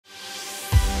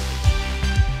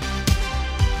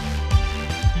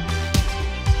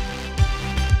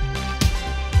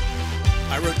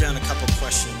down a couple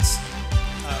questions.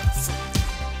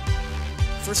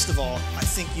 First of all, I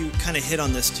think you kind of hit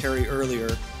on this, Terry, earlier.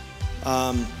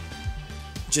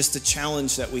 Just the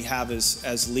challenge that we have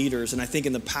as leaders. And I think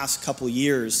in the past couple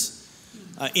years,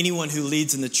 anyone who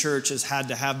leads in the church has had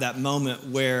to have that moment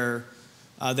where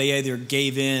they either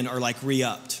gave in or like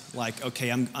re-upped. Like,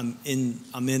 okay, I'm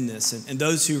in this. And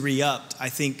those who re-upped, I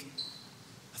think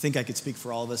I could speak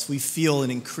for all of us. We feel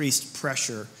an increased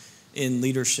pressure in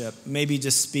leadership. Maybe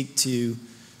just speak to,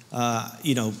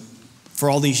 for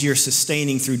all these years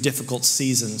sustaining through difficult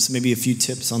seasons. Maybe a few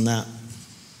tips on that.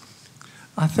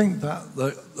 I think that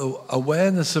the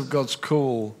awareness of God's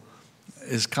call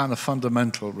is kind of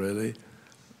fundamental, really.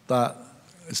 That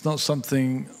it's not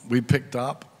something we picked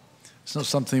up. It's not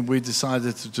something we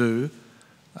decided to do.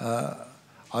 I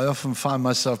often find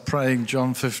myself praying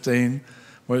John 15,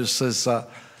 where it says,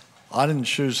 I didn't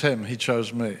choose him, he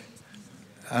chose me.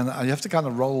 And you have to kind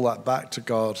of roll that back to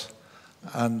God.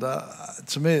 And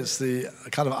to me, it's the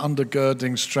kind of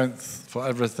undergirding strength for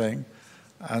everything.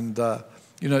 And,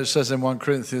 it says in 1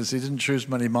 Corinthians, he didn't choose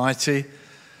many mighty,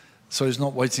 so he's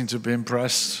not waiting to be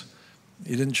impressed.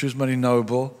 He didn't choose many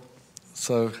noble.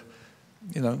 So,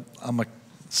 I'm a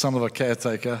son of a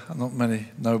caretaker, not many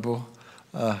noble,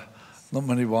 not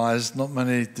many wise, not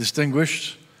many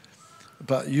distinguished.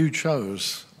 But you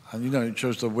chose. And you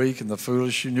chose the weak and the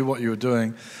foolish. You knew what you were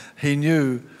doing. He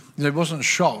knew, he wasn't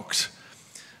shocked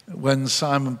when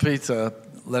Simon Peter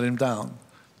let him down.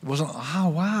 It wasn't, oh,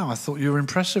 wow, I thought you were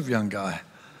impressive, young guy.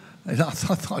 I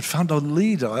thought I'd found a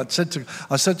leader. I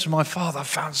said to my father, I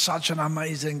found such an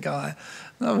amazing guy.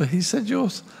 No, he said, you're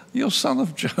son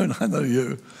of Jonah, I know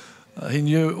you. He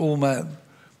knew all men,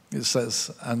 it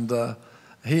says. And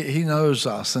he knows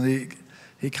us. And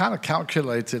he kind of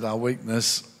calculated our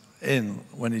weakness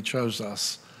when he chose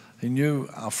us. He knew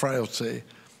our frailty.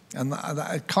 And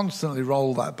I constantly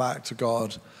roll that back to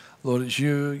God. Lord, it's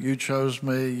you chose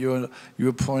me, you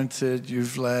appointed,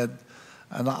 you've led.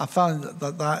 And I find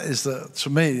that is, to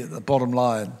me, the bottom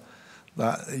line,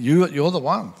 that you're the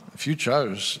one. If you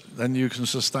chose, then you can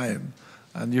sustain.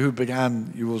 And you who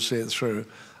began, you will see it through.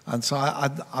 And so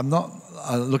I'm not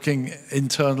looking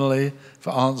internally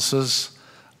for answers,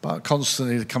 but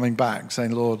constantly coming back,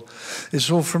 saying, Lord,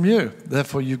 it's all from you.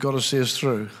 Therefore, you've got to see us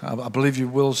through. I believe you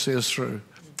will see us through.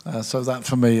 So that,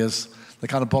 for me, is the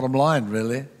kind of bottom line,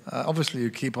 really. Obviously, you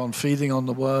keep on feeding on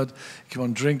the word, you keep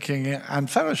on drinking it, and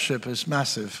fellowship is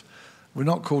massive. We're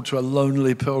not called to a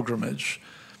lonely pilgrimage.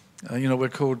 We're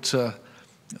called to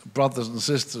brothers and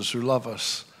sisters who love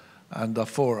us and are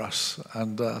for us.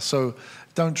 And so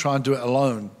don't try and do it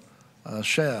alone.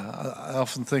 Share. I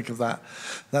often think of that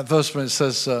verse when it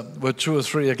says, where 2 or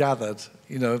 3 are gathered.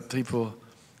 People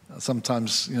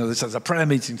sometimes, they say, there's a prayer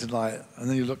meeting tonight. And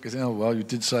then you look and say, oh, well, you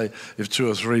did say if 2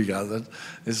 or 3 gathered.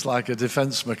 It's like a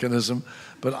defense mechanism.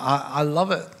 But I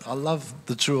love it. I love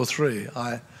the 2 or 3.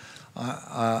 I've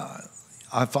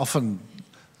often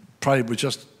prayed with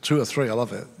just 2 or 3. I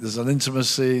love it. There's an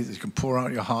intimacy. You can pour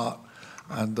out your heart.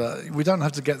 And we don't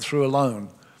have to get through alone.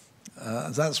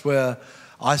 That's where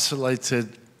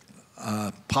isolated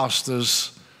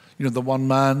pastors, the one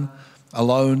man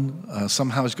alone,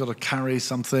 somehow he's got to carry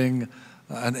something,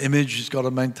 an image he's got to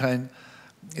maintain.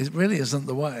 It really isn't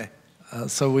the way.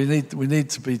 So we need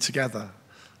to be together.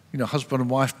 Husband and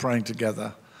wife praying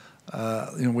together.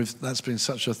 That's been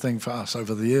such a thing for us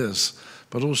over the years.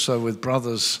 But also with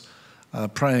brothers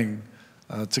praying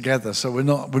together. So we're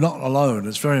not alone.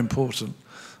 It's very important.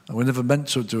 And we're never meant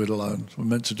to do it alone. We're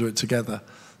meant to do it together.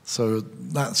 So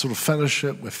that sort of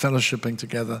fellowship, we're fellowshipping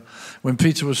together. When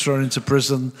Peter was thrown into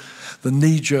prison, the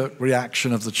knee-jerk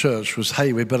reaction of the church was,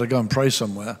 hey, we better go and pray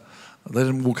somewhere. They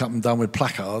didn't walk up and down with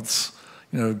placards,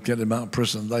 get him out of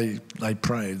prison. They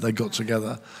prayed. They got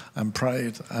together and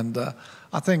prayed. And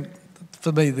I think,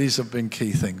 for me, these have been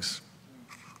key things.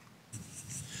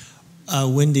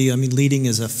 Wendy, leading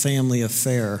is a family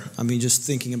affair. Just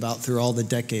thinking about through all the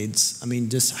decades,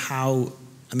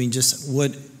 just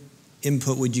what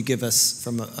input would you give us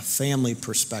from a family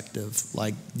perspective,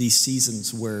 like these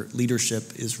seasons where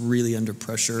leadership is really under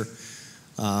pressure?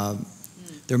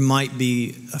 There might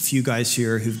be a few guys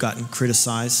here who've gotten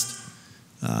criticized,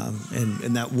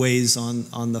 and that weighs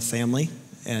on the family.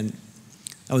 And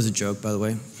that was a joke, by the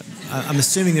way. I'm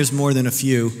assuming there's more than a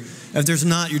few. If there's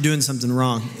not, you're doing something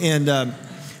wrong. And but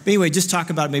anyway, just talk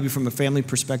about it maybe from a family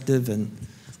perspective.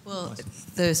 Well,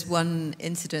 there's one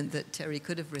incident that Terry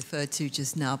could have referred to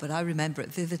just now, but I remember it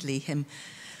vividly, him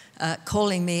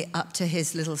calling me up to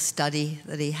his little study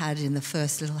that he had in the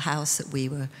first little house that we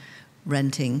were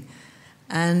renting.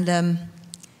 And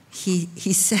he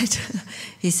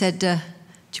said, do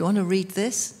you want to read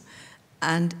this?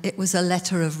 And it was a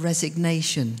letter of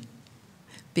resignation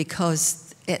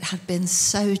because it had been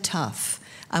so tough.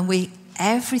 And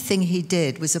everything he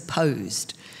did was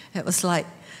opposed. It was like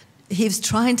he was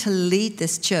trying to lead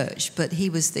this church, but he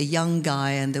was the young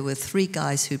guy, and there were 3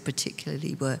 guys who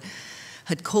particularly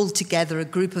had called together a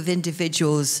group of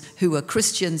individuals who were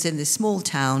Christians in this small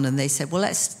town, and they said, well,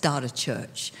 let's start a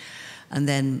church. And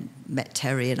then met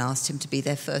Terry and asked him to be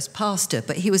their first pastor.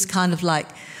 But he was kind of like,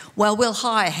 well, we'll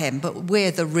hire him, but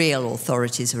we're the real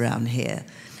authorities around here.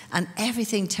 And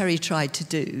everything Terry tried to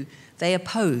do, they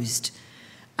opposed.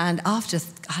 And after,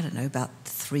 I don't know, about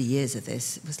 3 years of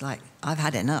this, it was like, I've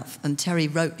had enough. And Terry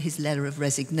wrote his letter of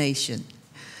resignation.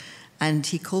 And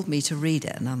he called me to read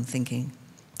it, and I'm thinking,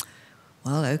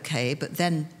 well, okay. But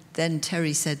then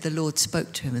Terry said the Lord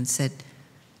spoke to him and said,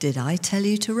 did I tell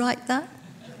you to write that?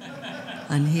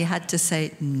 And he had to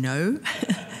say no.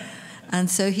 And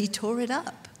so he tore it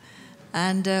up.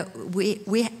 And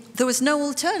there was no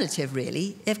alternative,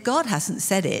 really. If God hasn't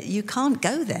said it, you can't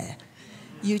go there.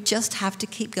 You just have to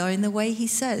keep going the way he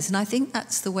says. And I think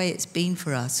that's the way it's been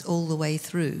for us all the way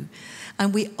through.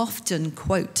 And we often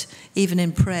quote, even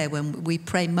in prayer, when we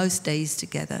pray most days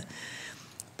together.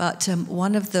 But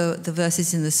one of the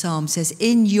verses in the Psalm says,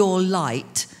 in your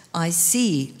light, I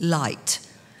see light.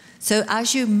 So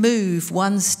as you move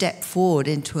one step forward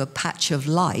into a patch of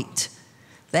light,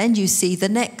 then you see the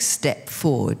next step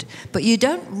forward. But you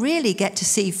don't really get to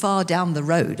see far down the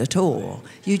road at all.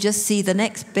 You just see the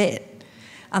next bit.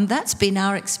 And that's been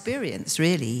our experience,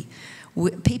 really.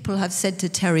 People have said to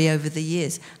Terry over the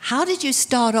years, how did you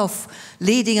start off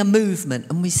leading a movement?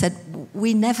 And we said,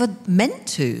 we never meant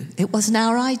to. It wasn't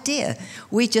our idea.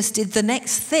 We just did the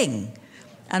next thing.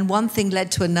 And one thing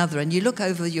led to another. And you look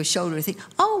over your shoulder and think,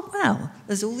 oh, wow,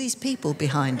 there's all these people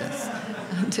behind us.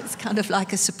 And it's kind of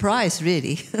like a surprise,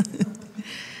 really.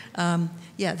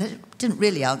 Yeah, that didn't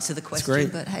really answer the question,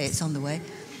 but hey, it's on the way.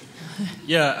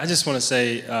 Yeah, I just want to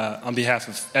say on behalf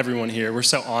of everyone here, we're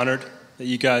so honored that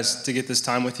you guys, to get this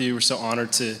time with you. We're so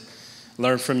honored to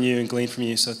learn from you and glean from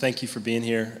you. So thank you for being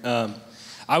here.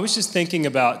 I was just thinking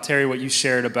about, Terry, what you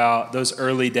shared about those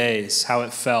early days, how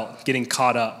it felt, getting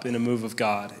caught up in a move of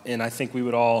God. And I think we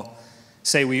would all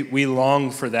say we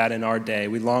long for that in our day.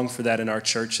 We long for that in our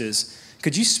churches.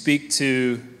 Could you speak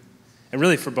to, and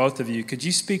really for both of you, could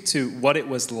you speak to what it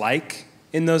was like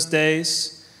in those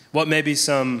days? What maybe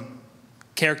some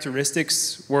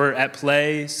characteristics were at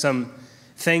play, some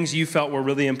things you felt were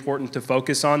really important to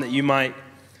focus on that you might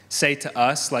say to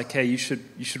us, like, hey, you should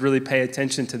really pay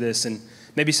attention to this, and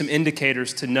maybe some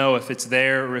indicators to know if it's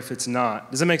there or if it's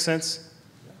not. Does that make sense?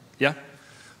 Yeah?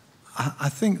 I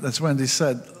think that's Wendy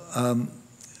said.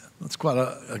 That's quite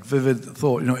a vivid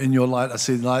thought. You know, in your light, I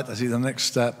see the next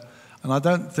step. And I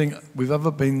don't think we've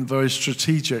ever been very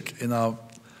strategic in our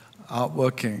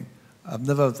working. I've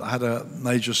never had a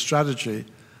major strategy.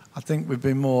 I think we've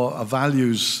been more a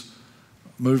values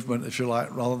movement, if you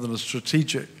like, rather than a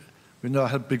strategic. We've never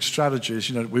had big strategies.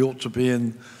 You know, we ought to be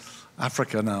in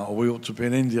Africa now, or we ought to be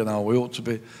in India now, we ought to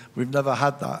be. We've never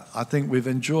had that. I think we've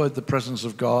enjoyed the presence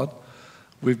of God.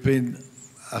 We've been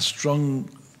a strong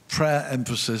prayer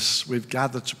emphasis. We've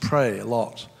gathered to pray a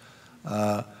lot.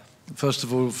 First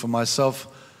of all, for myself,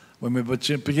 when we were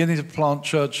beginning to plant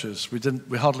churches,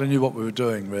 we hardly knew what we were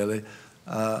doing, really.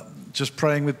 Just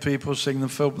praying with people, seeing them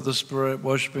filled with the Spirit,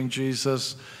 worshiping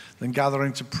Jesus, then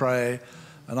gathering to pray.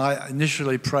 And I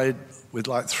initially prayed with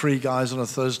like 3 guys on a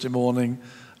Thursday morning,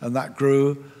 and that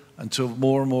grew until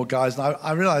more and more guys. And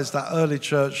I realized that early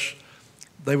church,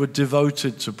 they were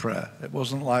devoted to prayer. It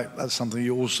wasn't like that's something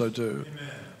you also do.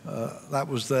 That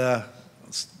was their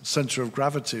center of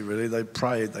gravity, really. They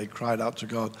prayed, they cried out to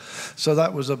God. So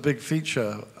that was a big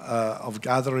feature of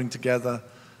gathering together.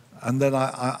 And then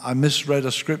I misread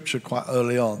a scripture quite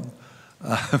early on,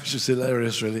 which is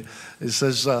hilarious, really. It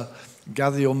says,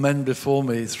 gather your men before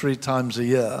me 3 times a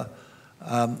year.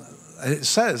 It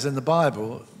says in the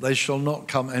Bible, they shall not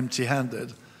come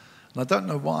empty-handed. And I don't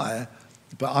know why,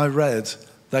 but I read,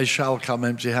 they shall come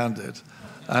empty-handed.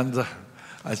 And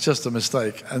it's just a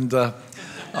mistake. And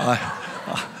my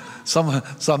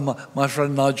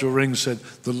friend Nigel Ring said,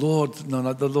 the Lord,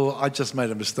 I just made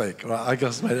a mistake. Right? I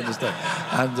just made a mistake.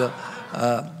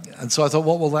 And so I thought,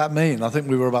 what will that mean? I think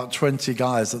we were about 20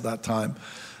 guys at that time.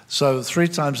 So 3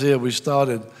 times a year we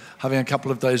started having a couple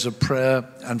of days of prayer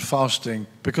and fasting.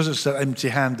 Because it said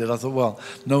empty-handed, I thought, well,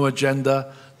 no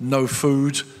agenda, no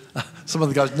food. Some of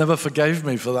the guys never forgave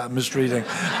me for that misreading.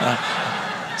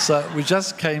 So we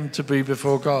just came to be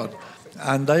before God.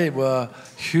 And they were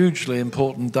hugely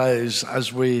important days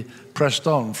as we pressed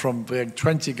on from being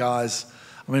 20 guys.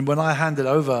 I mean, when I handed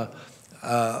over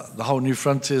the whole New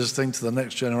Frontiers thing to the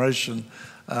next generation,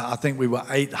 I think we were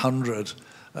 800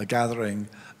 gathering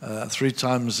 3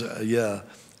 times a year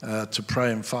to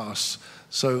pray and fast.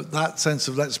 So that sense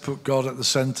of let's put God at the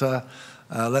center,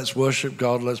 let's worship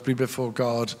God, let's be before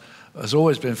God, has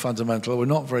always been fundamental. We're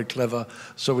not very clever,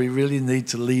 so we really need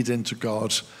to lead into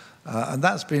God. And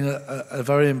that's been a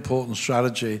very important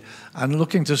strategy. And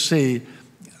looking to see,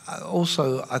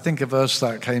 also, I think a verse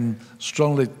that came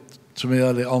strongly to me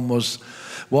early on was,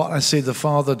 what I see the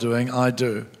Father doing, I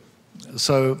do.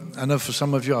 So I know for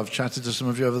some of you, I've chatted to some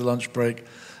of you over the lunch break,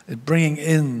 bringing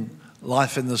in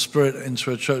life in the Spirit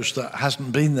into a church that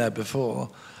hasn't been there before.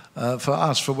 For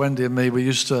us, for Wendy and me, we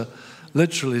used to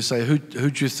literally say, who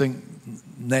do you think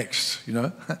next, you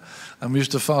know? And we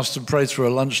used to fast and pray through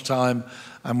a lunchtime,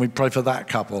 and we'd pray for that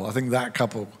couple. I think that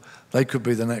couple, they could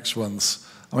be the next ones.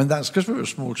 I mean, that's because we were a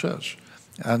small church,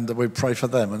 and we'd pray for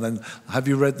them. And then, have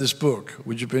you read this book?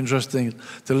 Would you be interested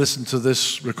to listen to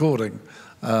this recording?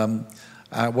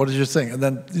 What did you think? And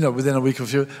then, you know, within a week or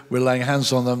two, we're laying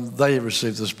hands on them, they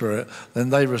receive the Spirit, then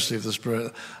they receive the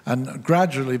Spirit. And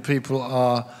gradually people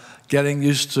are getting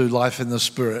used to life in the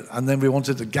Spirit, and then we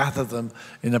wanted to gather them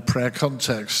in a prayer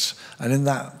context. And in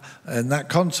that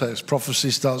context, prophecy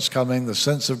starts coming, the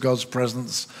sense of God's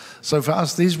presence. So for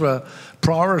us, these were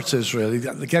priorities, really,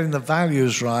 getting the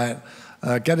values right,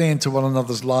 getting into one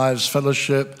another's lives,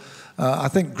 fellowship. I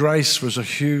think grace was a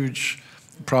huge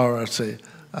priority.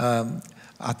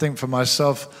 I think for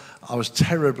myself, I was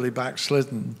terribly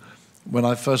backslidden when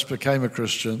I first became a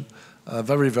Christian,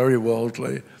 very, very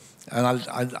worldly. And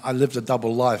I lived a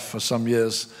double life for some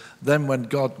years. Then when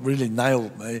God really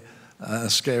nailed me in a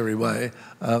scary way,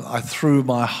 I threw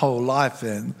my whole life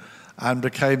in and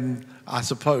became, I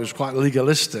suppose, quite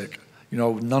legalistic. You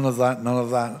know, none of that,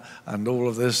 and all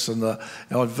of this. And I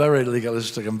was very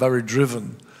legalistic and very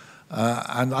driven.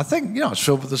 And I think, you know, I was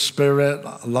filled with the Spirit.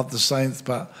 I loved the saints,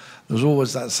 but there was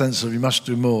always that sense of you must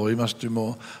do more, you must do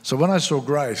more. So when I saw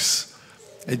grace,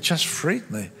 it just freed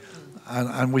me.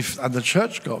 And the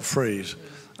church got freed,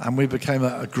 and we became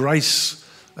a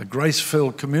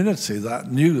grace-filled community that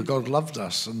knew that God loved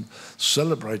us and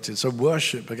celebrated. So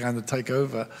worship began to take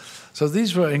over. So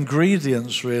these were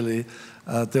ingredients, really,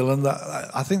 Dylan.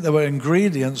 That I think they were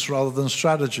ingredients rather than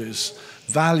strategies,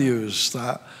 values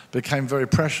that became very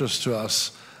precious to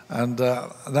us, and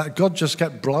that God just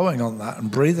kept blowing on that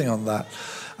and breathing on that.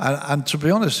 And to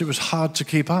be honest, it was hard to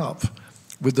keep up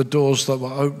with the doors that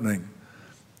were opening.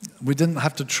 We didn't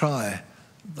have to try.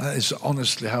 That is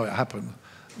honestly how it happened.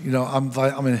 You know,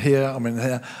 I'm in here,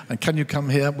 and can you come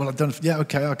here? Well, I don't. Yeah,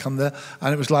 okay, I'll come there.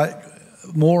 And it was like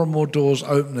more and more doors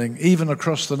opening, even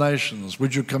across the nations.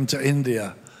 Would you come to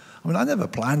India? I mean, I never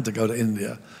planned to go to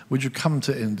India. Would you come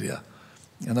to India?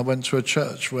 And I went to a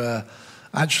church where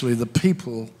actually the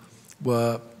people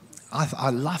were,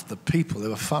 I loved the people. They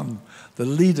were fun. The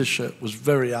leadership was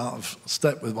very out of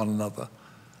step with one another.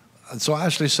 And so I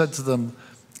actually said to them,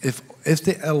 if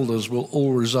the elders will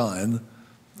all resign,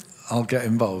 I'll get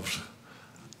involved.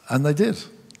 And they did.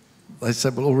 They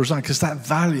said, we'll all resign, because that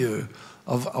value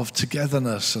of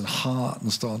togetherness and heart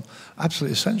and so on,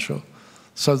 absolutely essential.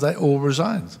 So they all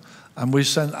resigned. And we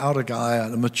sent out a guy, a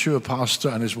mature pastor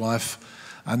and his wife,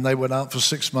 and they went out for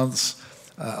 6 months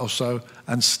or so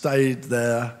and stayed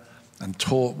there and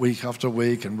taught week after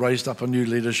week and raised up a new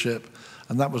leadership.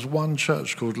 And that was one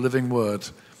church called Living Word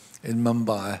in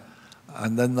Mumbai.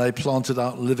 And then they planted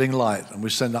out Living Light, and we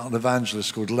sent out an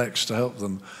evangelist called Lex to help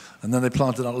them. And then they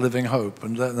planted out Living Hope,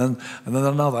 and then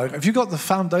another. If you got the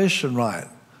foundation right,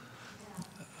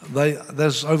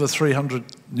 there's over 300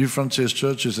 New Frontiers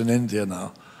churches in India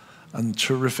now, and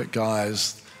terrific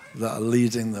guys that are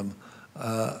leading them.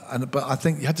 But I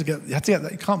think you have to get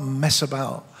that. You can't mess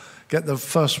about. Get the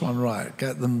first one right.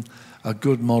 Get them a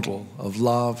good model of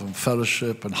love and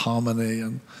fellowship and harmony.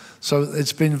 And so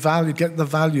it's been get the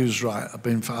values right have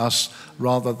been for us,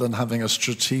 rather than having a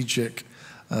strategic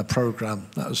program.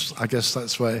 I guess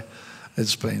that's the way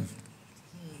it's been.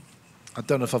 I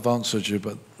don't know if I've answered you,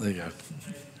 but there you go.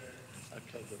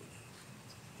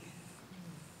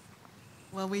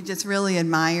 Well, we just really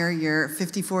admire your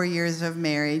 54 years of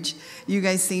marriage. You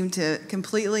guys seem to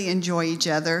completely enjoy each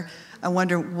other. I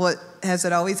wonder, has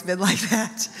it always been like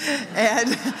that?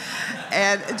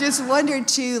 And just wondered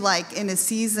too, like in a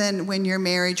season when your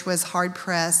marriage was hard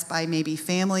pressed by maybe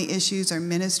family issues or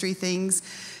ministry things,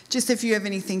 just if you have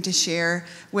anything to share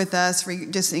with us for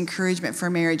just encouragement for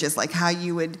marriages, like how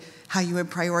you would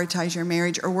prioritize your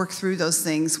marriage or work through those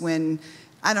things when,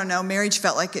 I don't know, marriage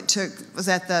felt like was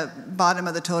at the bottom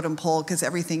of the totem pole because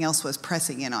everything else was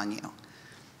pressing in on you.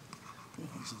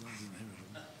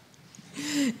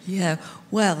 Yeah,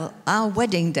 well, our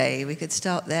wedding day, we could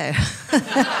start there.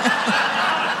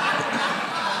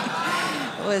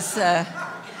 It was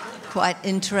quite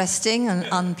interesting and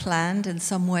unplanned in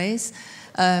some ways.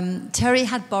 Terry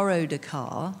had borrowed a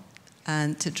car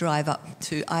and to drive up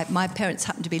to... my parents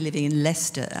happened to be living in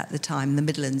Leicester at the time, the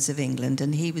Midlands of England,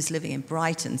 and he was living in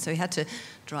Brighton, so he had to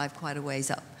drive quite a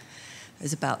ways up. It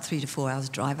was about 3 to 4 hours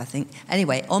drive, I think.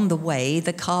 Anyway, on the way,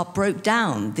 the car broke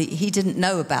down. He didn't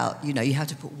know about, you know, you have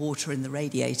to put water in the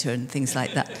radiator and things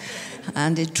like that.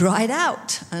 And it dried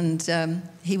out, and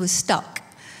he was stuck.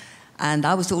 And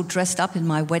I was all dressed up in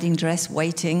my wedding dress,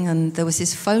 waiting, and there was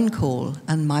this phone call,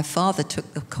 and my father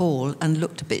took the call and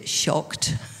looked a bit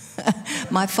shocked.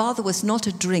 My father was not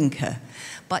a drinker,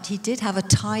 but he did have a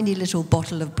tiny little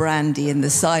bottle of brandy in the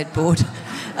sideboard.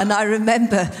 And I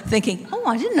remember thinking, oh,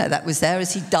 I didn't know that was there,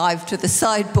 as he dived to the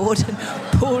sideboard and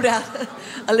pulled out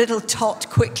a little tot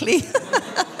quickly.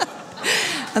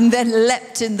 And then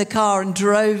leapt in the car and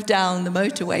drove down the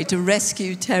motorway to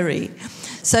rescue Terry.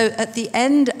 So at the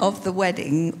end of the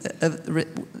wedding,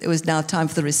 it was now time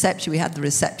for the reception. We had the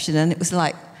reception, and it was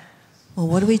like, well,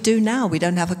 what do we do now? We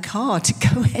don't have a car to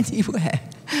go anywhere.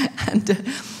 And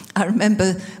I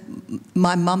remember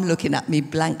my mum looking at me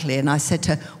blankly, and I said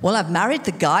to her, well, I've married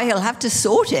the guy, he'll have to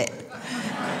sort it.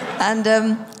 And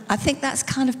I think that's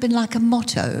kind of been like a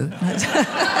motto.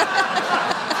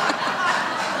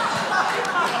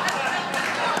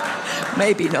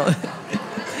 Maybe not.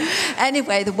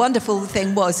 Anyway, the wonderful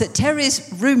thing was that Terry's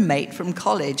roommate from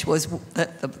college was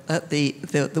at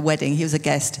the wedding. He was a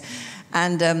guest.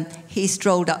 And he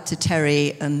strolled up to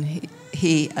Terry, and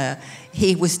he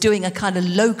was doing a kind of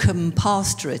locum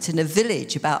pastorate in a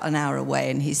village about an hour away.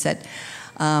 And he said,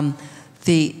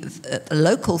 the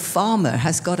local farmer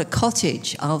has got a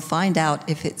cottage. I'll find out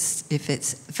if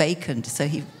it's vacant. So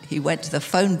he went to the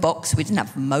phone box. We didn't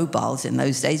have mobiles in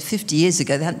those days. 50 years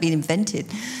ago, they hadn't been invented.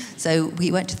 So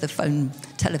he went to the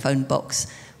telephone box,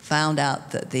 found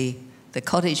out that the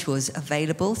cottage was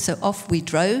available. So off we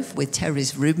drove with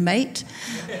Terry's roommate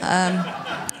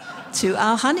to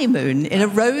our honeymoon in a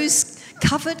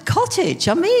rose-covered cottage.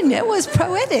 I mean, it was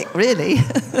poetic, really.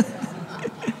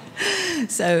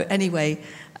 So anyway,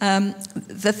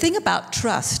 the thing about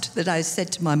trust that I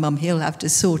said to my mum, he'll have to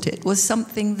sort it, was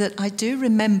something that I do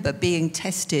remember being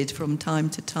tested from time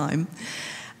to time.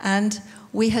 And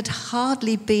we had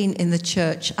hardly been in the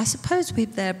church. I suppose we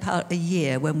were there about a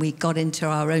year when we got into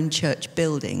our own church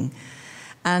building.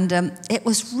 And it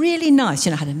was really nice.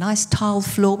 You know, it had a nice tile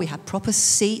floor. We had proper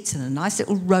seats and a nice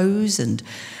little rows. And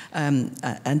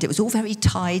it was all very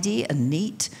tidy and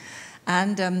neat.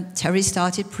 And Terry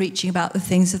started preaching about the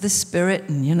things of the Spirit.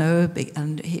 And, you know,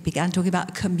 and he began talking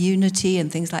about community and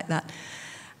things like that.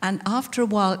 And after a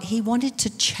while, he wanted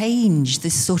to change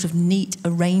this sort of neat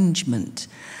arrangement.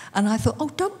 And I thought, oh,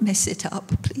 don't mess it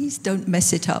up. Please don't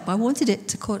mess it up. I wanted it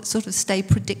to sort of stay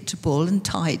predictable and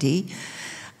tidy.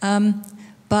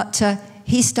 But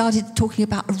he started talking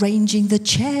about arranging the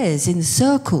chairs in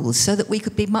circles so that we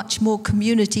could be much more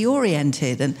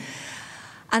community-oriented.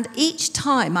 And each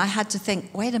time I had to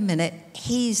think, wait a minute,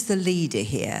 he's the leader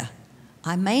here.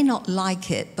 I may not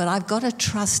like it, but I've got to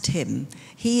trust him.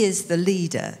 He is the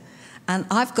leader. And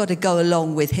I've got to go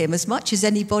along with him as much as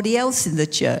anybody else in the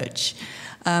church.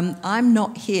 I'm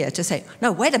not here to say,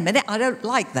 no, wait a minute, I don't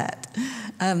like that.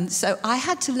 So I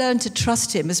had to learn to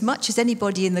trust him as much as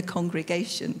anybody in the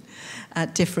congregation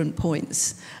at different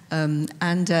points.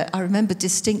 I remember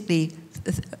distinctly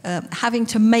having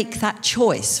to make that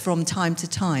choice from time to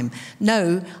time.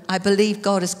 No, I believe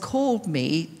God has called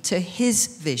me to his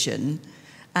vision,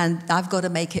 and I've got to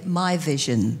make it my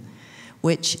vision,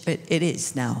 which it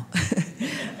is now,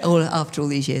 after all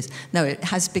these years. No, it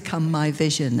has become my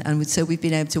vision. And so we've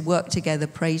been able to work together,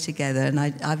 pray together, and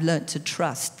I've learnt to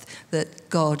trust that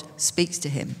God speaks to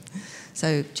him.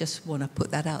 So just want to put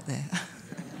that out there.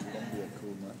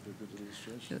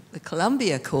 The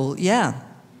Columbia call, yeah.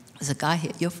 There's a guy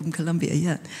here, you're from Columbia,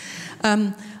 yeah.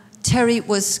 Terry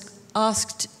was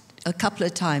asked a couple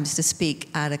of times to speak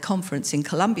at a conference in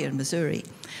Columbia, Missouri,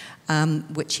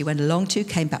 which he went along to,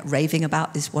 came back raving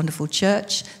about this wonderful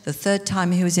church. The third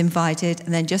time he was invited,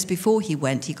 and then just before he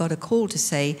went, he got a call to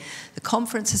say the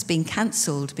conference has been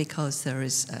cancelled because there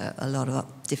is a lot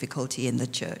of difficulty in the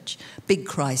church, big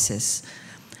crisis.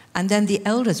 And then the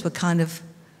elders were kind of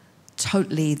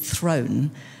totally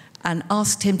thrown and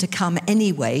asked him to come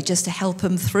anyway, just to help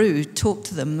them through, talk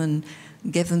to them and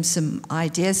give them some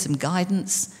ideas, some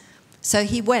guidance. So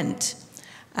he went,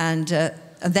 and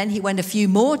then he went a few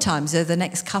more times over the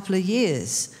next couple of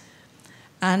years.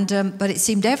 But it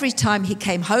seemed every time he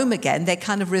came home again, they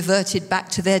kind of reverted back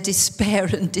to their despair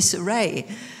and disarray.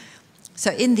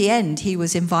 So in the end, he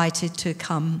was invited to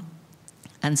come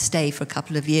and stay for a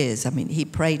couple of years. I mean, he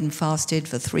prayed and fasted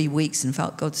for 3 weeks and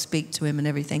felt God speak to him and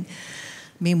everything.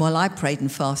 Meanwhile, I prayed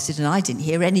and fasted and I didn't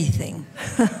hear anything.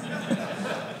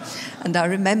 And I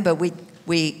remember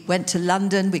we went to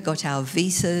London, we got our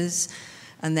visas,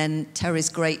 and then Terry's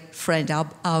great friend,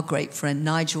 our great friend,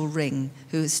 Nigel Ring,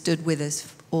 who has stood with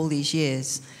us all these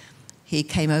years, he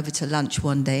came over to lunch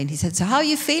one day and he said, "So how are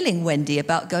you feeling, Wendy,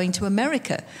 about going to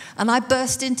America?" And I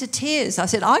burst into tears. I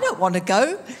said, "I don't want to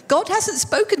go. God hasn't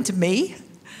spoken to me."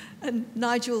 And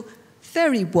Nigel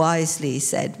very wisely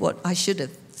said what I should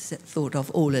have thought of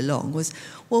all along was,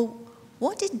 "Well,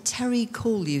 what did Terry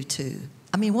call you to?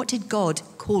 I mean, what did God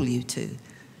call you to?"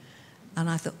 And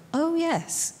I thought, oh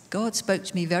yes, God spoke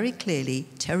to me very clearly.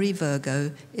 Terry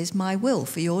Virgo is my will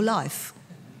for your life.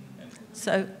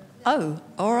 So, oh,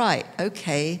 all right,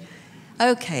 okay,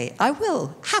 I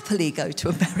will happily go to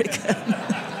America.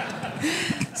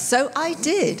 So I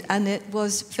did, and it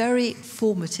was very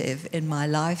formative in my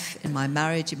life, in my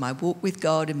marriage, in my walk with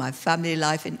God, in my family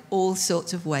life, in all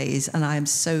sorts of ways, and I am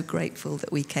so grateful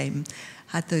that we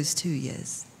had those 2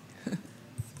 years.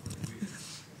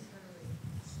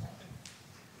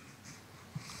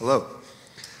 Hello.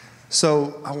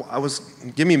 So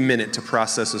give me a minute to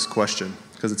process this question,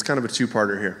 because it's kind of a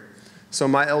two-parter here. So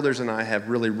my elders and I have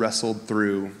really wrestled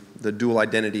through the dual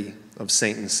identity of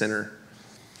saint and sinner.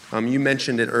 You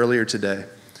mentioned it earlier today,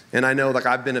 and I know, like,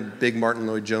 I've been a big Martin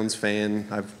Lloyd-Jones fan.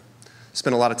 I've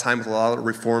spent a lot of time with a lot of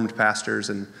Reformed pastors,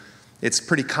 and it's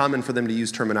pretty common for them to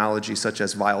use terminology such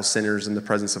as vile sinners in the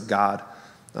presence of God.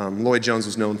 Lloyd-Jones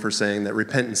was known for saying that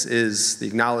repentance is the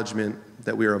acknowledgement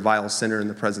that we are a vile sinner in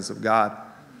the presence of God.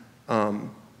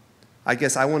 I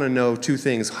guess I want to know two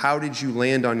things. How did you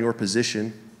land on your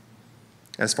position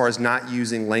as far as not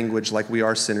using language like we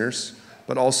are sinners,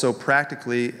 but also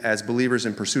practically as believers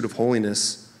in pursuit of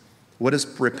holiness, what does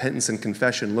repentance and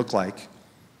confession look like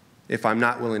if I'm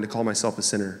not willing to call myself a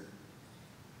sinner?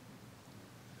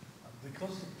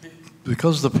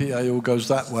 Because the PA all goes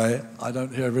that way, I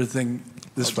don't hear everything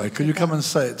this way. Could you come and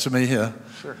say it to me here?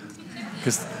 Sure.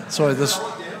 Because, sorry, the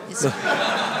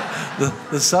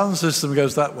sound system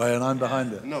goes that way and I'm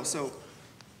behind it. No, so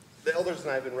the elders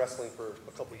and I have been wrestling for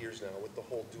a couple years now with the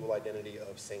whole dual identity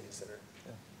of saint and sinner.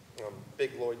 Yeah.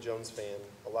 Big Lloyd-Jones fan.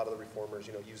 A lot of the reformers,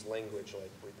 use language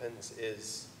like repentance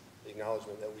is the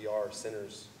acknowledgement that we are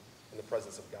sinners in the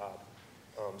presence of God.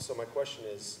 So my question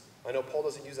is, I know Paul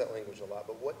doesn't use that language a lot,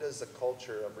 but what does a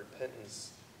culture of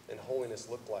repentance and holiness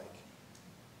look like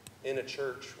in a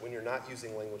church when you're not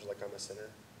using language like I'm a sinner?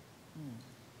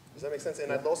 Does that make sense?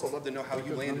 And I'd also love to know how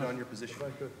you landed on your position.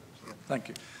 Very good. Thank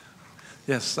you.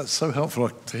 Yes, that's so helpful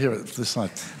to hear it this side.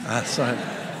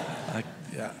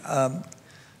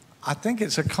 I think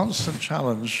it's a constant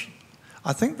challenge.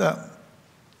 I think that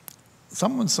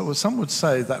some would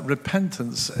say that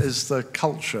repentance is the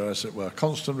culture, as it were,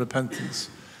 constant repentance.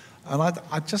 And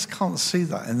I just can't see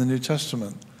that in the New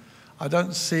Testament. I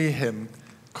don't see him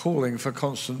calling for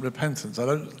constant repentance.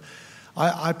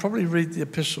 I probably read the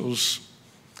epistles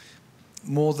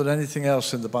more than anything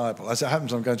else in the Bible. As it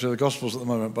happens, I'm going through the Gospels at the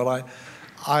moment, but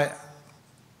I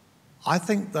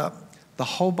think that the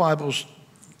whole Bible's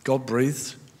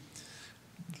God-breathed.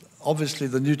 Obviously,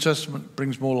 the New Testament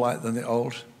brings more light than the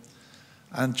Old.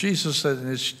 And Jesus said in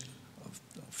his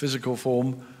physical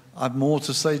form, "I've more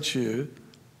to say to you.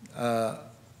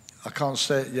 I can't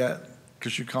say it yet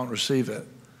because you can't receive it."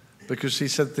 Because he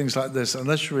said things like this: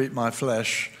 "Unless you eat my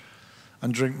flesh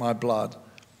and drink my blood,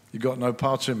 you've got no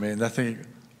part in me." And they're thinking,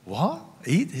 what?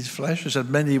 Eat his flesh? He said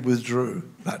many withdrew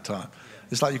that time.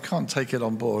 It's like you can't take it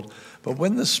on board. But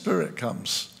when the Spirit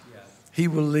comes, he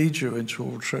will lead you into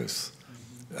all truth.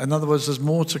 In other words, there's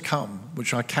more to come,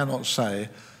 which I cannot say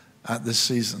at this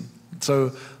season.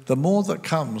 So the more that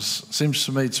comes seems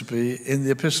to me to be in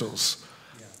the epistles.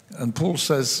 And Paul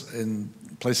says in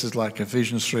places like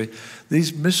Ephesians 3,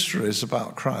 these mysteries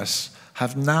about Christ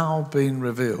have now been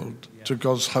revealed to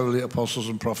God's holy apostles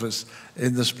and prophets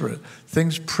in the Spirit,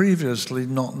 things previously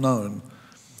not known.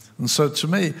 And so to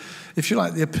me, if you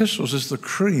like, the epistles is the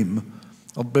cream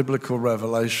of biblical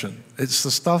revelation. It's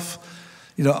the stuff,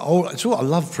 it's all I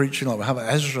love preaching on. How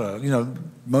about Ezra,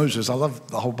 Moses, I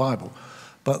love the whole Bible.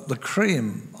 But the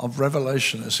cream of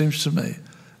revelation, it seems to me,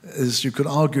 is you could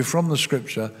argue from the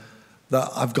Scripture that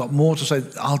I've got more to say.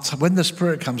 When the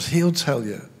Spirit comes, he'll tell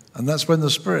you. And that's when the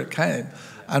Spirit came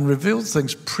and revealed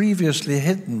things previously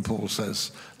hidden, Paul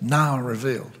says, now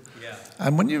revealed. Yeah.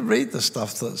 And when you read the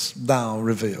stuff that's now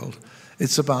revealed,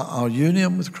 it's about our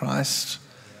union with Christ,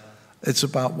 It's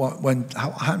about what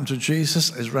happened to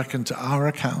Jesus is reckoned to our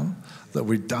account, that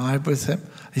we died with him.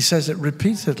 He says it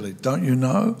repeatedly. Don't you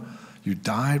know? You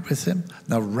died with him.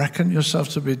 Now reckon yourself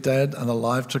to be dead and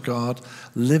alive to God.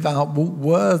 Live out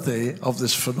worthy of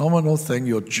this phenomenal thing.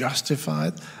 You're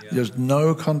justified. Yeah. There's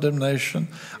no condemnation.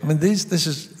 Yeah. I mean, this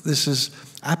is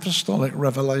apostolic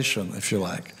revelation, if you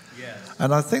like. Yes.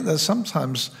 And I think that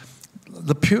sometimes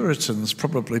the Puritans,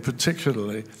 probably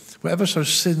particularly, were ever so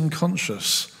sin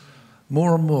conscious,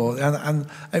 more and more. And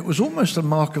it was almost a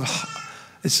mark of...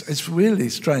 It's really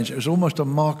strange. It was almost a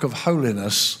mark of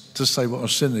holiness to say what a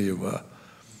sinner you were.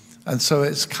 And so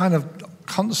it's kind of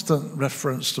constant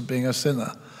reference to being a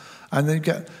sinner. And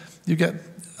then you get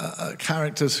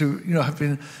characters who have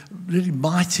been really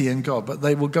mighty in God, but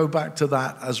they will go back to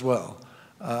that as well.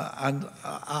 And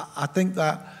I think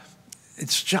that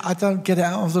I don't get it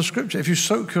out of the scripture. If you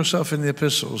soak yourself in the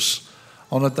epistles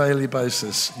on a daily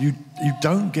basis, you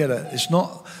don't get it.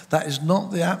 That is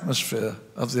not the atmosphere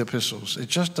of the epistles. It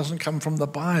just doesn't come from the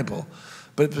Bible.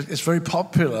 But it's very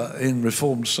popular in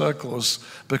Reformed circles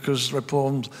because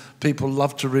Reformed people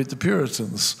love to read the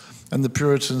Puritans. And the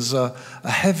Puritans are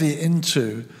heavy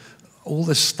into all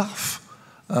this stuff.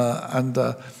 And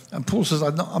Paul says,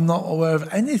 I'm not aware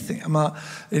of anything. In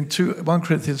 1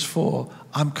 Corinthians 4,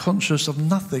 I'm conscious of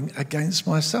nothing against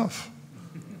myself.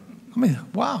 I mean,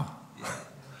 wow.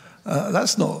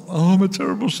 That's not, I'm a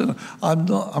terrible sinner.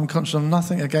 I'm conscious of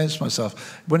nothing against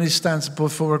myself. When he stands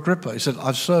before Agrippa, he said,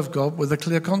 I've served God with a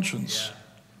clear conscience.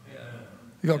 Yeah.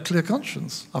 You've got a clear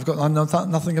conscience. I know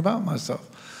nothing about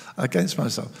myself, against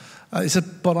myself. He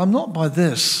said, but I'm not by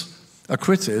this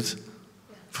acquitted,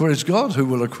 for it's God who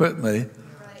will acquit me.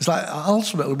 It's like,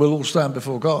 ultimately, we'll all stand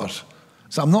before God.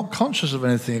 So I'm not conscious of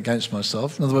anything against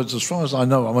myself. In other words, as far as I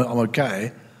know, I'm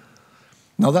okay.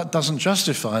 Now, that doesn't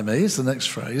justify me, is the next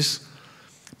phrase.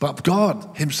 But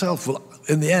God himself will,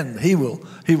 in the end, he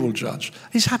will judge.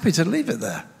 He's happy to leave it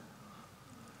there.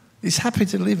 He's happy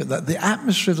to leave it there. The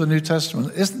atmosphere of the New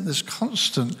Testament isn't this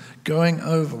constant going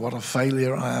over what a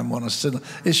failure I am, what a sinner.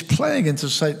 It's playing into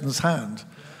Satan's hand.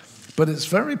 But it's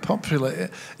very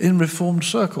popular in Reformed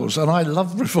circles. And I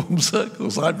love Reformed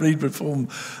circles. I read Reformed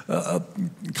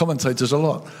commentators a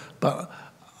lot. But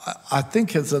I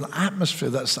think it's an atmosphere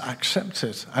that's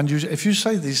accepted. And if you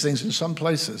say these things in some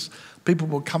places, people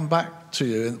will come back to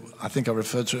you, I think I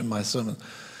referred to it in my sermon,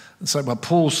 and say, well,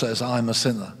 Paul says I'm a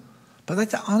sinner. But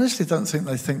they honestly don't think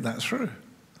they think that through.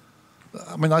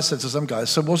 I mean, I said to some guys,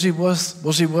 so was he worse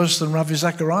than Ravi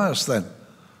Zacharias then?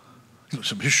 He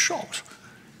looked at me shocked.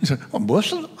 He said, I'm worse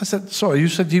than... I said, sorry, you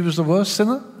said he was the worst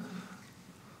sinner?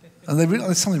 And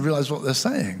they suddenly realized what they're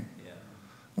saying. Yeah.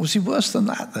 Was he worse than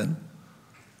that then?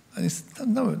 And he said,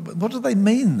 no, what do they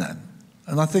mean then?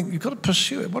 And I think you've got to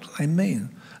pursue it. What do they mean?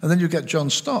 And then you get John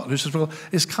Stott, who says, well,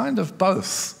 it's kind of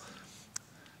both.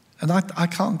 And I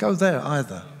can't go there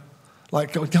either.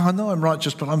 Like, I know I'm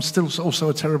righteous, but I'm still also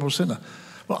a terrible sinner.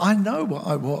 Well, I know what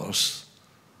I was.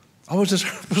 I was a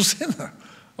terrible sinner.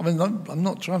 I mean, I'm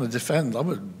not trying to defend.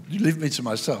 You leave me to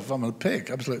myself. I'm a pig,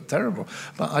 absolutely terrible.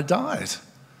 But I died.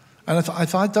 And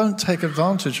if I don't take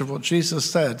advantage of what Jesus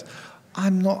said,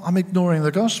 I'm ignoring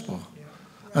the gospel.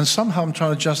 And somehow I'm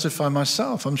trying to justify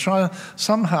myself.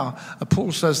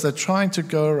 Paul says they're trying to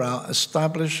go around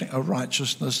establishing a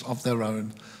righteousness of their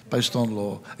own based on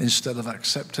law, instead of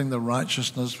accepting the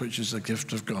righteousness which is a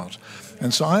gift of God.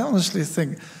 And so I honestly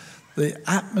think the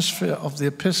atmosphere of the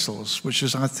epistles, which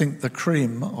is, I think, the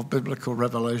cream of biblical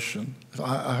revelation,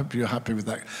 I hope you're happy with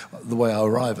that, the way I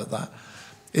arrive at that,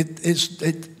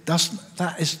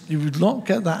 you would not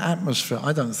get that atmosphere,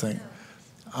 I don't think,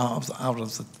 out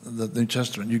of the New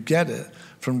Testament. You get it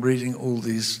from reading all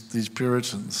these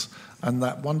Puritans. And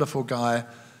that wonderful guy,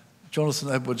 Jonathan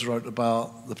Edwards, wrote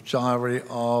about the diary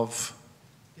of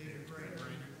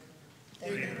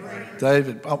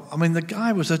David. I mean, the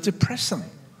guy was a depressant.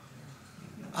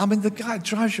 I mean, the guy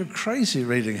drives you crazy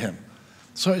reading him.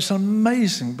 So it's an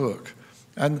amazing book.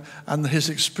 And his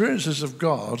experiences of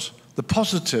God, the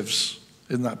positives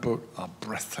in that book are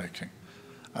breathtaking.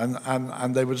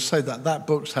 And they would say that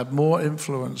book's had more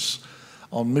influence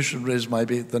on missionaries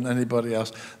maybe than anybody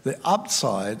else. The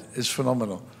upside is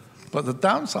phenomenal. But the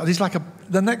downside,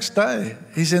 the next day,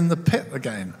 he's in the pit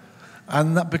again.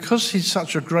 And that because he's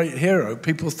such a great hero,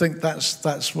 people think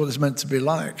that's what it's meant to be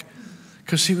like.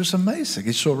 Because he was amazing.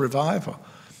 He saw revival.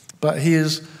 But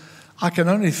I can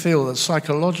only feel that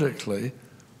psychologically,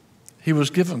 he was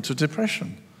given to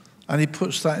depression. And he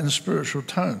puts that in spiritual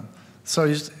tone. So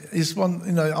he's one,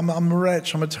 I'm a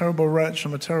wretch, I'm a terrible wretch,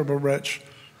 I'm a terrible wretch.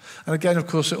 And again, of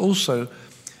course,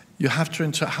 you have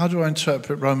to how do I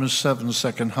interpret Romans 7,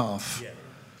 second half?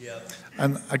 Yeah.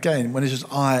 And again, when he says,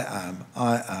 I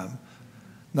am.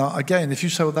 Now, again, if you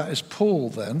say, well, that is Paul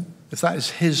then, if that is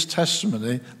his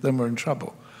testimony, then we're in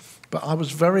trouble. But I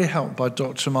was very helped by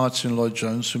Dr. Martin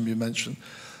Lloyd-Jones, whom you mentioned,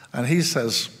 and he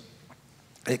says,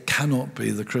 it cannot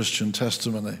be the Christian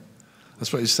testimony.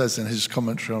 That's what he says in his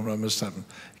commentary on Romans 7.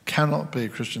 It cannot be a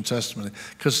Christian testimony.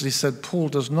 Because he said, Paul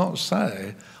does not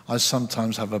say, I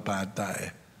sometimes have a bad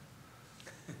day.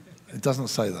 It doesn't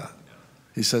say that.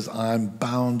 He says, I am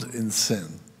bound in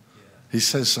sin. He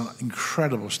says some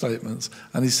incredible statements.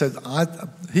 And he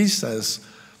says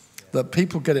that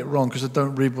people get it wrong because they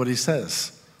don't read what he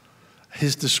says.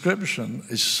 His description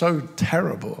is so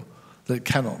terrible that it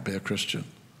cannot be a Christian.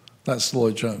 That's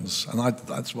Lloyd-Jones, and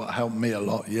that's what helped me a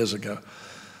lot years ago.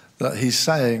 That he's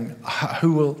saying,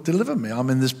 who will deliver me? I'm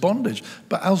in this bondage.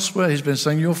 But elsewhere he's been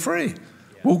saying, you're free.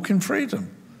 Walk in freedom.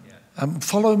 And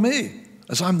follow me,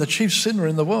 as I'm the chief sinner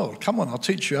in the world. Come on, I'll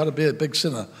teach you how to be a big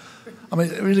sinner. I mean,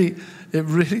 it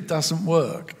really doesn't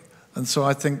work. And so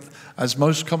I think, as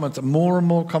more and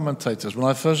more commentators, when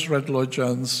I first read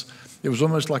Lloyd-Jones, it was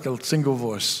almost like a single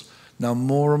voice. Now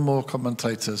more and more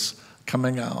commentators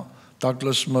coming out,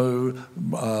 Douglas Moo,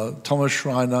 Thomas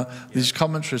Schreiner, these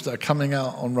commentaries that are coming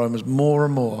out on Romans, more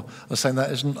and more are saying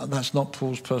that's not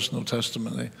Paul's personal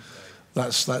testimony.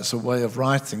 That's a way of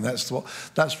writing. That's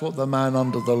what the man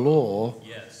under the law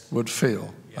would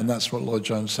feel. And that's what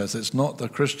Lloyd-Jones says. It's not the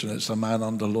Christian, it's the man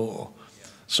under law.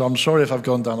 So I'm sorry if I've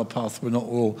gone down a path we're not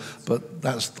all, but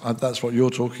that's what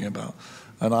you're talking about.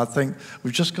 And I think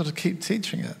we've just got to keep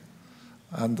teaching it.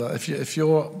 And if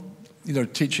you're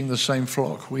teaching the same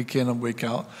flock week in and week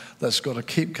out, that's got to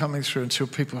keep coming through until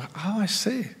people, I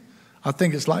see. I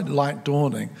think it's like light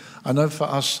dawning. I know for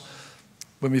us,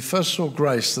 when we first saw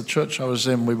Grace, the church I was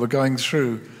in, we were going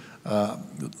through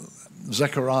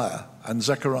Zechariah and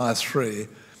Zechariah 3,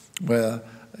 where,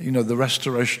 the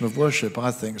restoration of worship,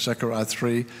 I think, Zechariah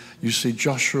 3, you see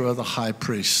Joshua the high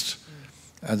priest,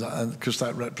 and because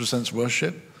that represents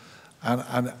worship,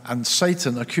 and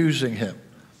Satan accusing him.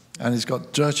 And he's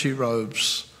got dirty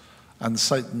robes, and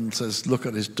Satan says, look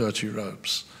at his dirty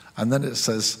robes. And then it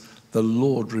says, the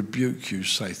Lord rebuke you,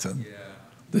 Satan. Yeah.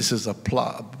 This is a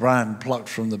brand plucked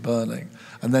from the burning.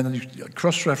 And then you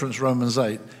cross-reference Romans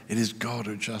 8, it is God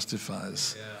who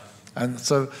justifies. Yeah. And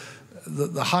so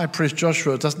the high priest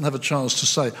Joshua doesn't have a chance to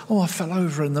say, I fell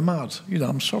over in the mud.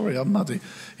 I'm sorry, I'm muddy.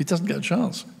 He doesn't get a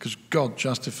chance because God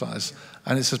justifies.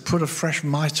 And it says, put a fresh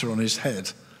mitre on his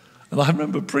head. And I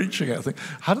remember preaching it. I think,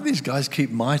 how do these guys keep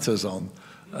mitres on?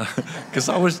 Because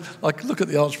I was like, look at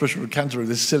the Archbishop of Canterbury,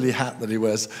 this silly hat that he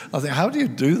wears. I think, how do you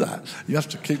do that? You have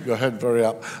to keep your head very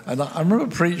up. And I remember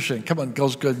preaching, come on,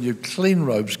 God's good, you clean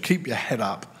robes, keep your head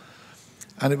up.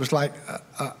 And it was like,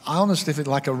 I honestly think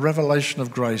like a revelation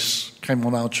of grace came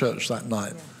on our church that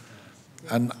night.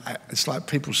 And it's like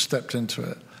people stepped into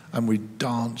it, and we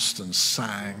danced and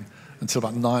sang until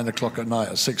about 9 o'clock at night,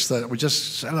 at 6:30. We're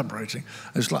just celebrating.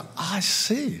 And it's like, I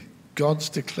see. God's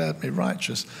declared me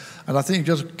righteous. And I think you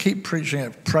just keep preaching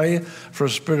it. Pray for a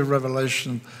spirit of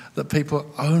revelation that people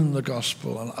own the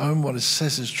gospel and own what it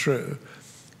says is true.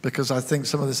 Because I think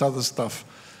some of this other stuff,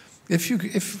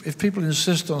 if people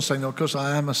insist on saying, of course,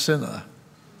 I am a sinner,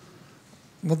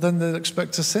 well, then they'll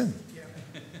expect to sin.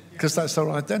 Because that's their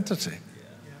identity.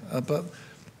 But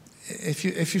if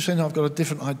you say, no, I've got a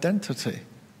different identity.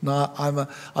 No,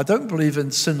 I don't believe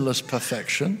in sinless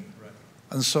perfection,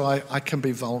 and so I can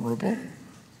be vulnerable.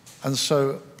 And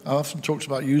so I often talked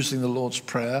about using the Lord's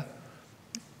Prayer.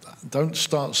 Don't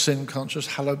start sin conscious.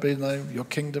 Hallowed be thy name, your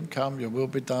kingdom come, your will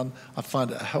be done. I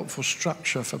find it a helpful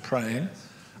structure for praying.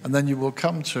 And then you will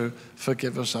come to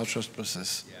forgive us our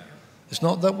trespasses. It's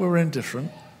not that we're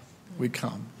indifferent. We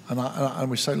come.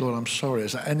 And we say, Lord, I'm sorry.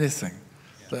 Is there anything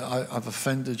that I've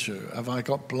offended you? Have I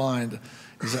got blind?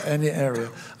 Is there any area?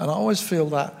 And I always feel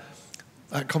that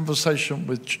conversation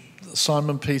with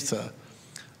Simon Peter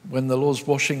when the Lord's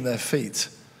washing their feet.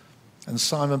 And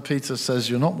Simon Peter says,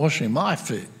 you're not washing my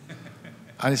feet.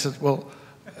 And he says, well,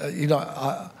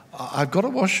 I've got to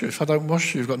wash you. If I don't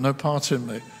wash you, you've got no part in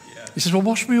me. Yeah. He says, well,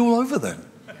 wash me all over then.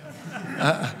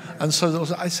 And so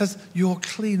I said, you're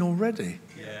clean already.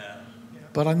 Yeah.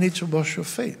 But I need to wash your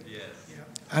feet. Yes.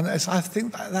 And I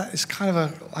think that is kind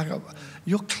of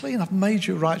you're clean, I've made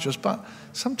you righteous, but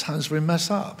sometimes we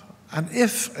mess up. And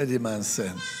if any man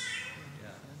sin,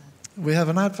 we have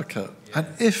an advocate. And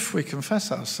if we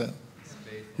confess our sin,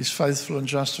 he's faithful and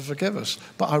just to forgive us.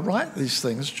 But I write these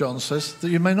things, John says, that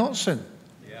you may not sin.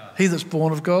 He that's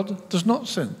born of God does not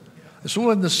sin. It's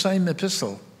all in the same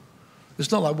epistle.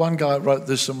 It's not like one guy wrote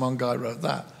this and one guy wrote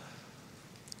that.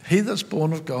 He that's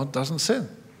born of God doesn't sin.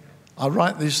 I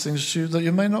write these things to you that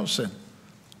you may not sin.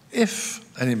 if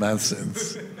any man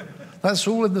sins. That's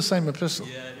all in the same epistle.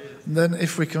 And then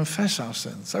if we confess our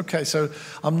sins. Okay, so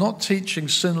I'm not teaching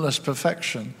sinless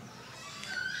perfection.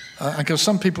 Because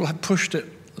some people have pushed it.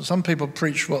 Some people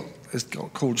preach what is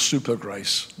called super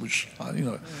grace, which,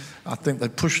 I think they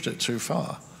pushed it too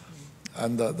far.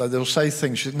 And they'll say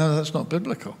things, no, that's not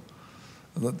biblical.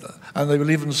 And they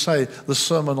will even say the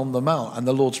Sermon on the Mount and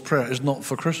the Lord's Prayer is not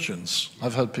for Christians.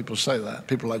 I've heard people say that,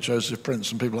 people like Joseph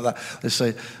Prince and people like that. They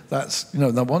say, that's,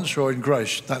 now once you're in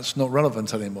grace, that's not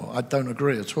relevant anymore. I don't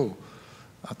agree at all.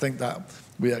 I think that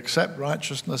we accept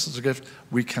righteousness as a gift.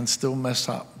 We can still mess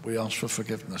up. We ask for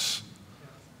forgiveness.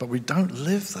 But we don't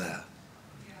live there.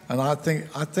 And I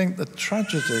think the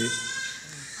tragedy,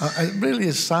 it really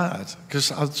is sad,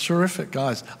 because I'm terrific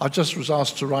guys. I just was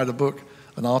asked to write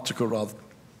an article rather,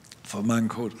 for a man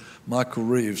called Michael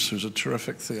Reeves, who's a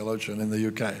terrific theologian in the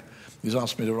UK. He's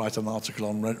asked me to write an article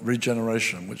on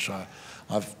regeneration, which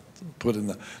I've put in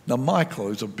there. Now, Michael,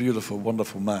 who's a beautiful,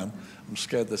 wonderful man, I'm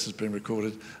scared this has been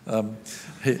recorded,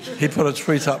 he put a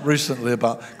tweet up recently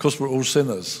about, because we're all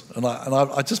sinners. And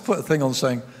I just put a thing on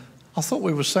saying, I thought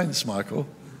we were saints, Michael.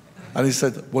 And he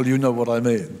said, well, you know what I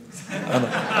mean. And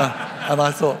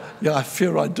I thought, yeah, I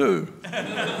fear I do.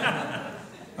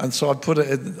 And so I put it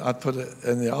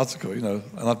in the article, and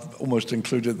I've almost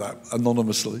included that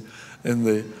anonymously in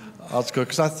the article,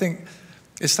 because I think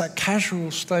it's that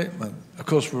casual statement, of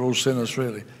course we're all sinners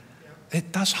really,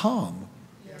 it does harm.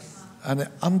 And it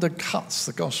undercuts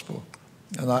the gospel,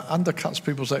 and it undercuts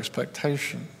people's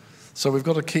expectation. So we've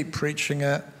got to keep preaching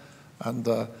it, and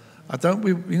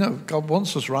God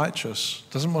wants us righteous,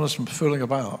 doesn't want us fooling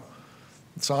about.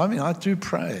 So I do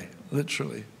pray,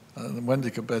 literally. And Wendy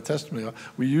could bear testimony.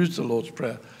 We use the Lord's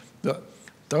Prayer.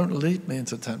 Don't lead me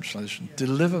into temptation.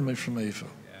 Deliver me from evil.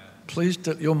 Please,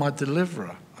 you're my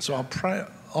deliverer. So I'll pray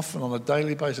often on a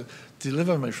daily basis.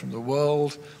 Deliver me from the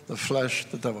world, the flesh,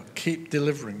 the devil. Keep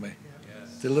delivering me.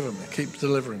 Deliver me. Keep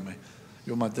delivering me.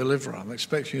 You're my deliverer. I'm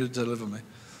expecting you to deliver me.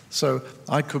 So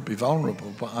I could be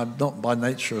vulnerable, but I'm not by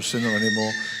nature a sinner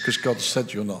anymore, because God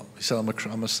said you're not. He said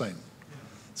I'm a saint.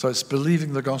 So it's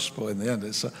believing the gospel in the end.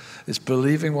 It's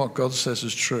believing what God says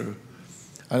is true.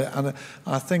 And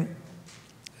I think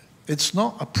it's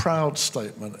not a proud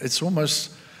statement. It's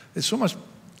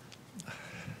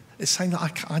saying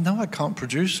that I know I can't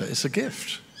produce it. It's a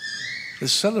gift.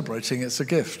 It's celebrating it's a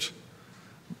gift.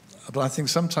 But I think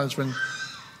sometimes when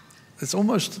it's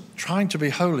almost trying to be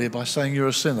holy by saying you're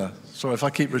a sinner. Sorry, if I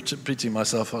keep repeating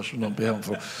myself, I should not be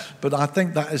helpful. But I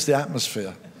think that is the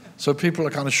atmosphere. So people are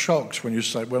kind of shocked when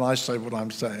I say what I'm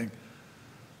saying.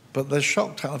 But they're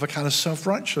shocked out of a kind of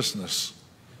self-righteousness,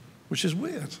 which is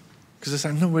weird. Because they're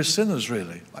saying, no, we're sinners,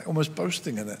 really. Like almost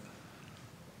boasting in it.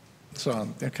 So,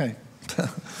 okay.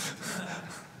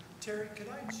 Terry, could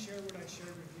I share what I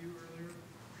shared with you earlier?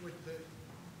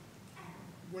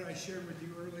 What I shared with you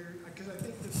earlier? Because I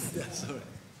think this is... Yeah, sorry.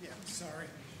 Yeah, sorry.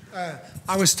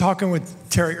 I was talking with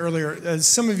Terry earlier.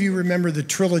 Some of you remember the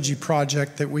Trilogy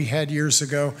Project that we had years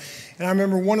ago. And I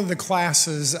remember one of the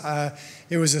classes,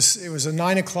 it was a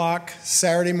 9 o'clock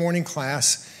Saturday morning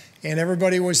class, and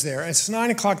everybody was there. It's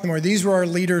 9 o'clock in the morning. These were our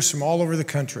leaders from all over the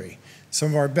country,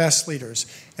 some of our best leaders.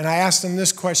 And I asked them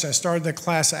this question. I started the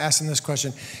class, I asked them this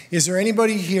question. Is there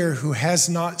anybody here who has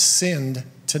not sinned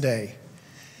today?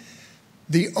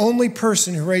 The only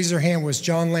person who raised their hand was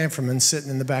John Lamferman sitting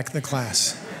in the back of the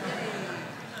class.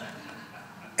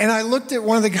 And I looked at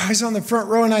one of the guys on the front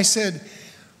row and I said,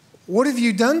 what have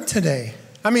you done today?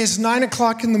 I mean, it's 9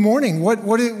 o'clock in the morning.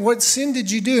 What sin did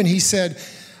you do? And he said,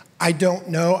 I don't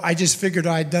know. I just figured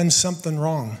I'd done something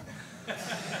wrong.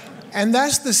 And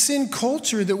that's the sin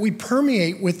culture that we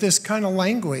permeate with this kind of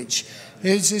language.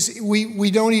 It's just,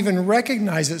 we don't even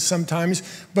recognize it sometimes,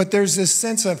 but there's this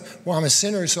sense of, well, I'm a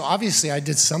sinner, so obviously I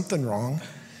did something wrong.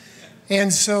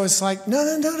 And so it's like, no.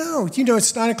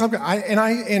 It's 9 o'clock.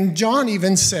 And John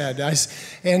even said, I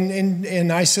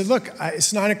said, look,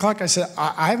 it's 9 o'clock. I said,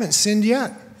 I haven't sinned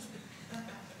yet.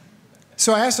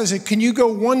 So I said, can you go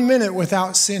 1 minute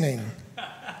without sinning?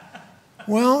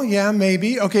 Well, yeah,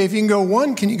 maybe. Okay, if you can go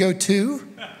 1, can you go 2?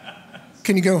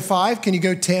 Can you go 5? Can you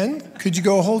go 10? Could you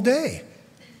go a whole day?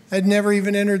 It never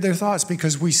even entered their thoughts,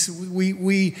 because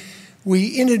we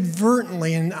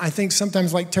inadvertently, and I think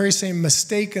sometimes, like Terry's saying,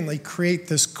 mistakenly create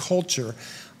this culture.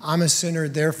 I'm a sinner,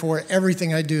 therefore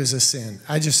everything I do is a sin.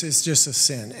 It's just a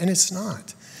sin. And it's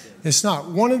not. It's not.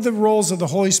 One of the roles of the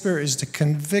Holy Spirit is to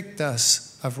convict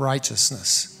us of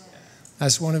righteousness.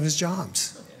 That's one of his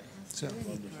jobs. So.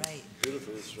 Really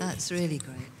great. That's really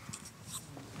great.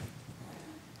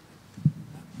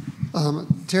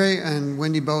 Terry and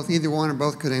Wendy both, either one or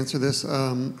both could answer this.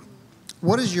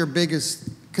 What is your biggest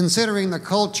considering the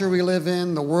culture we live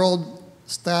in, the world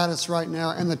status right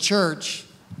now, and the church,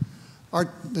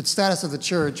 the status of the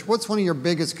church, what's one of your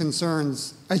biggest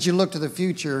concerns as you look to the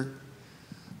future?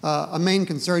 A main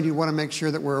concern you want to make sure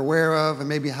that we're aware of, and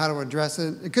maybe how to address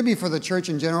it. It could be for the church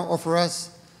in general, or for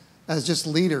us as just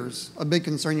leaders, a big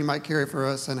concern you might carry for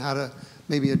us, and how to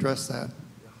maybe address that.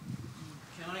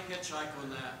 Can I hitchhike on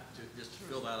that, just to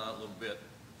fill that out a little bit?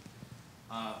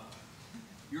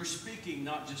 You're speaking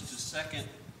not just a second.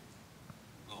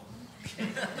 Oh, okay.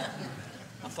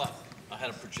 I thought I had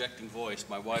a projecting voice.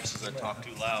 My wife says I talk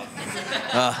too loud.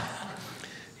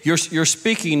 You're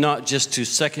speaking not just to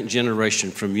second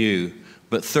generation from you,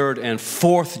 but third and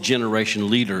fourth generation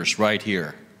leaders right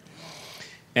here.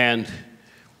 And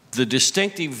the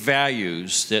distinctive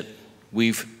values that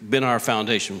we've been our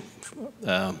foundation,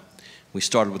 we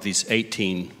started with these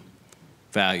 18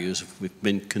 values. We've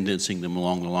been condensing them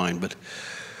along the line. But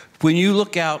when you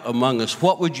look out among us,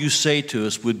 what would you say to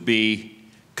us would be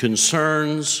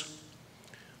concerns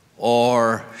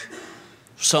or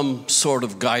some sort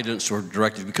of guidance or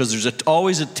directive? Because there's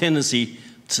always a tendency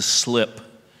to slip,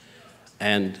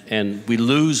 and we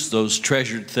lose those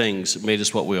treasured things that made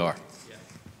us what we are. Yeah.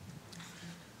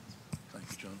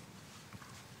 Thank you, John.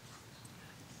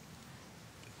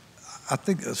 I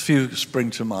think a few spring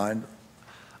to mind.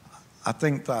 I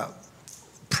think that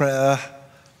prayer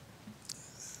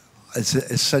is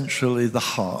essentially the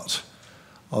heart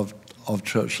of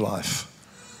church life.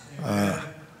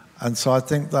 And so I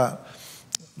think that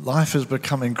life has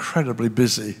become incredibly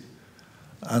busy,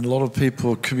 and a lot of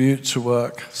people commute to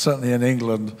work. Certainly in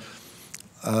England,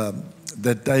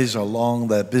 their days are long,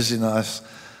 their busyness,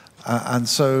 and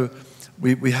so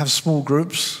we have small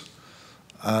groups.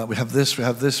 We have this, we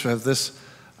have this, we have this,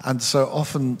 and so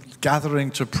often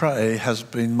gathering to pray has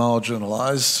been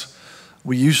marginalized.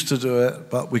 We used to do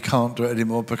it, but we can't do it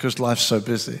anymore because life's so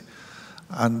busy.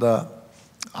 And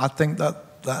I think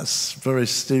that that's very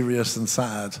serious and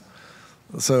sad.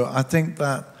 So I think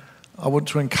that I want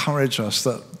to encourage us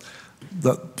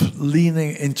that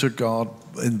leaning into God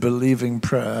in believing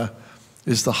prayer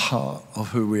is the heart of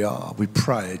who we are. We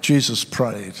pray. Jesus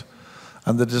prayed,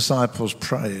 and the disciples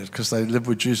prayed because they lived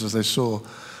with Jesus, they saw.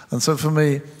 And so for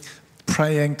me,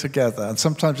 praying together, and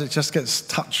sometimes it just gets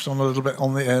touched on a little bit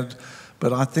on the end,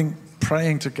 but I think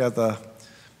praying together,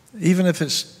 even if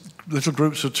it's little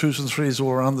groups of twos and threes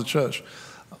all around the church,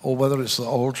 or whether it's the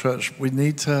whole church, we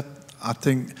need to, I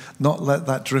think, not let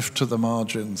that drift to the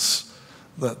margins,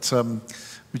 that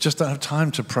we just don't have time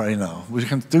to pray now. We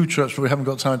can do church, but we haven't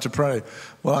got time to pray.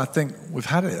 Well, I think we've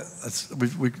had it.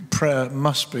 Prayer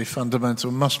must be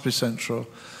fundamental, must be central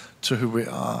to who we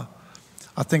are.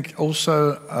 I think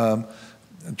also,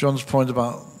 John's point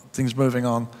about things moving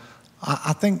on,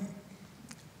 I think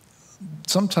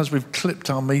sometimes we've clipped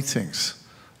our meetings,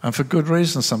 and for good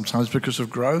reason sometimes, because of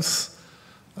growth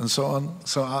and so on.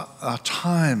 So our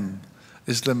time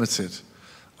is limited.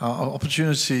 Our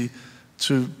opportunity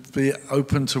to be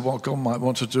open to what God might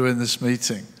want to do in this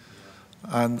meeting,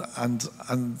 and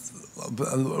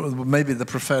maybe the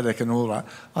prophetic and all that.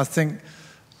 I think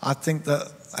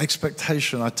that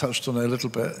expectation, I touched on it a little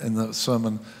bit in the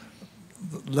sermon,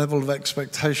 the level of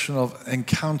expectation of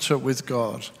encounter with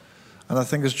God. And I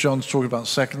think as John's talking about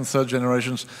second, third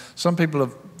generations, some people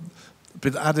have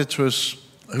been added to us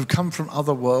who've come from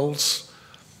other worlds,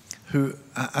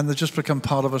 and they've just become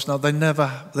part of us now. They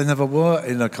never were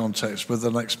in a context with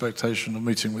an expectation of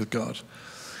meeting with God.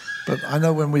 But I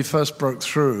know when we first broke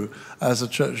through as a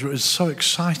church, it was so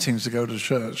exciting to go to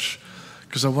church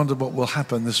because I wondered what will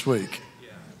happen this week.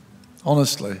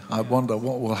 Honestly, I wonder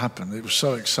what will happen. It was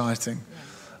so exciting.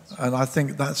 And I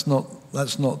think that's not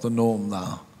the norm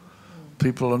now.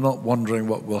 People are not wondering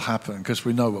what will happen because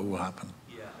we know what will happen.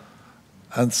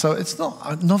 And so it's not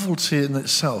a novelty in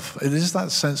itself. It is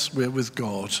that sense we're with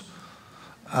God,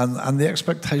 and the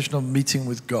expectation of meeting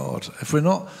with God. If we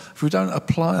don't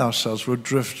apply ourselves, we'll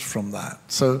drift from that.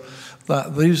 So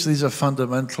that these are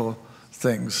fundamental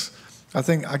things.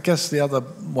 I guess the other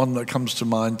one that comes to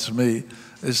mind to me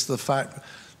is the fact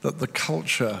that the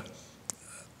culture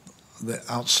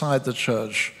outside the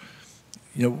church,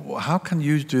 how can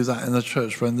you do that in the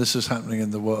church when this is happening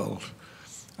in the world?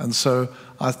 And so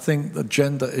I think the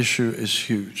gender issue is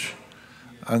huge.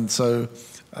 And so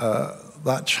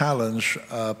that challenge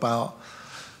about,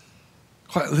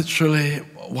 quite literally,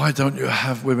 why don't you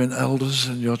have women elders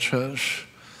in your church?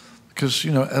 Because,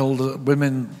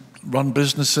 women run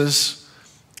businesses.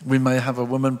 We may have a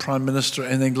woman prime minister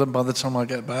in England by the time I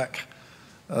get back.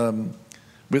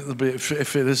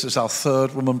 If it is, it's our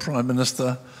third woman prime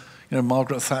minister.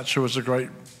 Margaret Thatcher was a great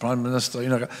prime minister, you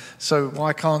know. So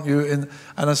why can't you?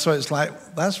 And so it's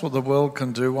like, that's what the world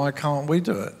can do. Why can't we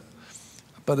do it?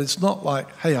 But it's not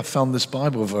like, hey, I found this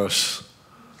Bible verse.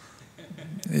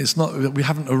 It's not, we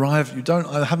haven't arrived,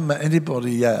 I haven't met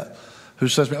anybody yet who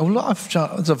says to me, oh, look,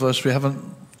 there's a verse we haven't,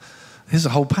 here's a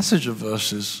whole passage of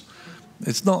verses.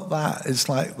 It's not that. It's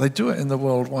like, they do it in the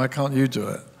world, why can't you do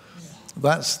it?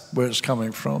 That's where it's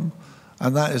coming from.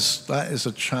 And that is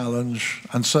a challenge.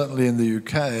 And certainly in the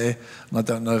UK, and I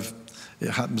don't know if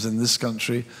it happens in this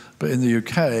country, but in the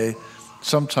UK,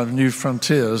 sometimes New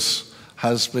Frontiers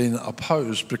has been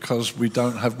opposed because we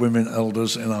don't have women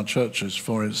elders in our churches,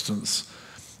 for instance.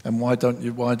 And why don't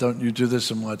you do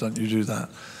this and why don't you do that?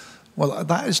 Well,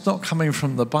 that is not coming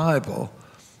from the Bible.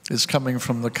 It's coming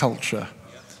from the culture.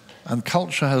 And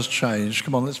culture has changed.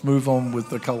 Come on, let's move on with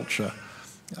the culture.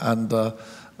 And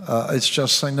it's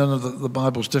just saying, no, the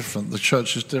Bible's different. The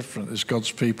church is different. It's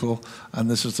God's people, and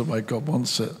this is the way God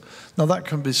wants it. Now, that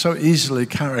can be so easily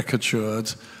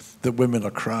caricatured that women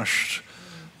are crushed,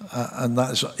 and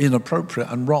that is inappropriate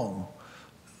and wrong.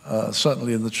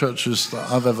 Certainly in the churches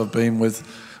that I've ever been with,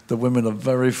 the women are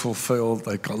very fulfilled.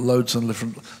 They've got loads of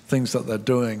different things that they're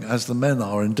doing, as the men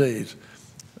are indeed.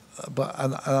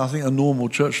 And I think a normal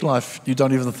church life, you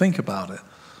don't even think about it.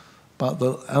 But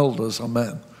the elders are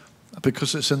men,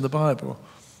 because it's in the Bible.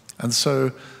 And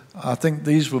so I think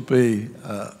these would be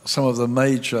some of the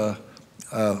major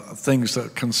things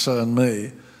that concern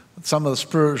me. Some of the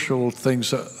spiritual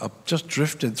things that are just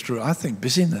drifted through, I think,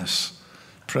 busyness,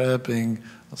 prayer being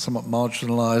somewhat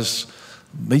marginalized,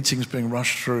 meetings being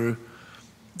rushed through.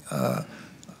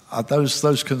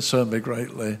 Those concern me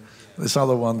greatly. This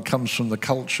other one comes from the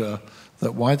culture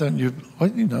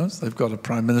that they've got a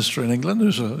prime minister in England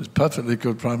who's a perfectly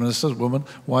good prime minister, a woman.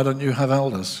 Why don't you have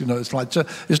elders? It's like,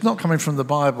 it's not coming from the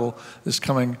Bible, it's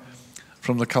coming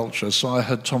from the culture. So I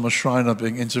heard Thomas Schreiner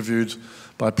being interviewed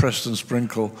by Preston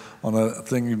Sprinkle on a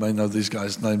thing, you may know these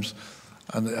guys' names,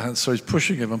 and so he's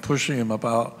pushing him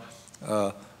about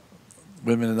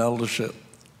women in eldership.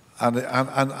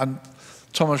 And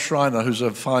Thomas Schreiner, who's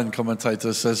a fine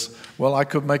commentator, says, well, I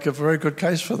could make a very good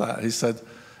case for that. He said,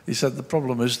 the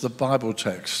problem is the Bible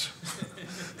text.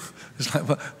 It's like,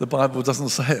 well, the Bible doesn't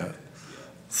say it.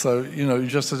 So, you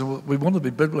just said, well, we want to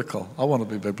be biblical. I want to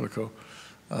be biblical.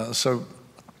 So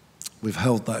we've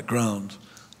held that ground.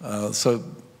 So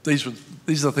these are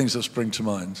the things that spring to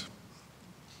mind.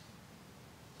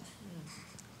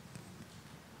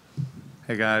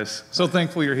 Hey guys, so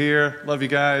thankful you're here. Love you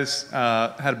guys.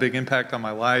 Had a big impact on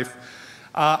my life.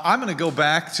 I'm going to go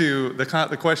back to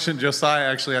the question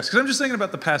Josiah actually asked, because I'm just thinking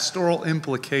about the pastoral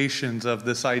implications of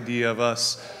this idea of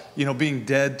us, being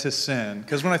dead to sin.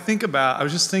 Because when I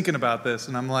was just thinking about this,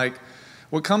 and I'm like,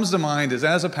 what comes to mind is,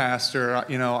 as a pastor,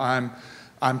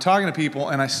 I'm talking to people,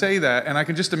 and I say that, and I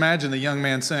can just imagine the young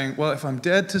man saying, well, if I'm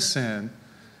dead to sin,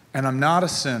 and I'm not a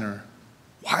sinner,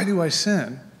 why do I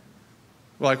sin?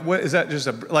 Like, what is that?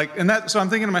 So I'm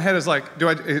thinking in my head is like, do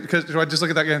I just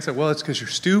look at that guy and say, well, it's because you're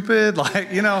stupid? Because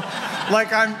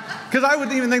I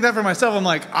wouldn't even think that for myself.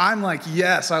 I'm like,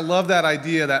 yes, I love that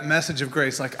idea, that message of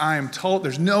grace. Like, I am told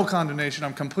there's no condemnation.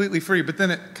 I'm completely free. But then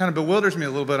it kind of bewilders me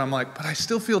a little bit. I'm like, but I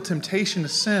still feel temptation to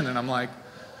sin. And I'm like,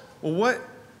 well,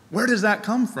 where does that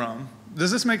come from?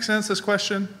 Does this make sense, this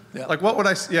question? Yeah. Like, what would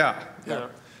I, yeah.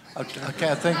 Okay,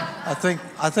 I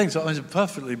think so. It's a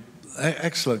perfectly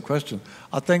excellent question.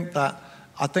 I think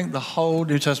the whole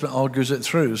New Testament argues it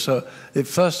through. So it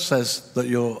first says that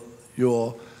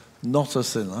you're not a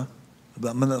sinner.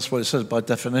 That's what it says by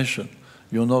definition.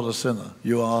 You're not a sinner.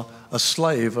 You are a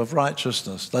slave of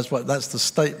righteousness. That's the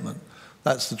statement.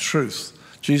 That's the truth.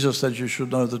 Jesus said you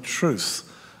should know the truth,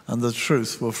 and the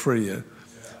truth will free you.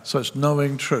 So it's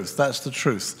knowing truth. That's the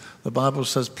truth. The Bible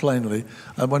says plainly.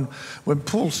 And when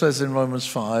Paul says in Romans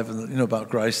 5, and about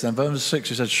grace, then verse 6,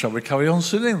 he says, shall we carry on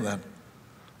sinning then?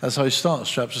 That's how he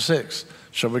starts, chapter 6.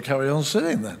 Shall we carry on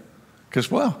sinning then? Because,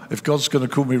 well, if God's going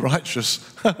to call me righteous,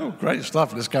 great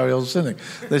stuff, let's carry on sinning.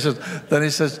 Then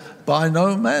he says, by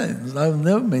no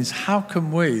means, how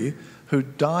can we who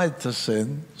died to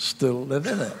sin still live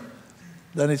in it?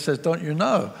 Then he says, don't you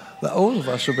know that all of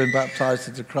us who have been baptized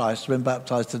into Christ have been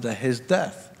baptized into his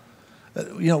death?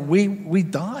 We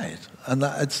died. And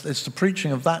it's the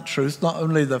preaching of that truth, not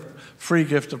only the free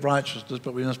gift of righteousness,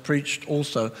 but we must preach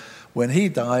also, when he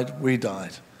died, we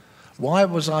died. Why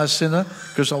was I a sinner?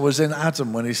 Because I was in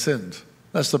Adam when he sinned.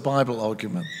 That's the Bible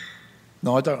argument.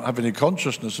 Now, I don't have any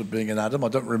consciousness of being in Adam. I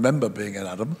don't remember being in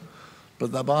Adam.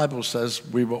 But the Bible says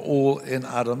we were all in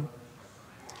Adam.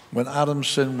 When Adam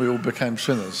sinned, we all became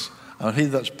sinners. And he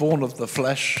that's born of the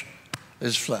flesh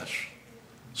is flesh.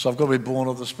 So I've got to be born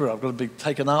of the Spirit. I've got to be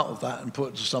taken out of that and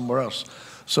put to somewhere else.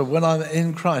 So when I'm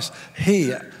in Christ,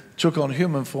 he took on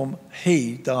human form.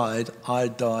 He died. I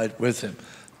died with him.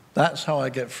 That's how I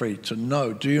get free, to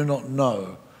know. Do you not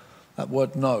know? That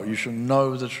word know, you should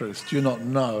know the truth. Do you not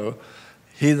know?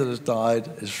 He that has died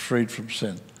is freed from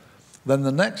sin. Then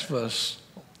the next verse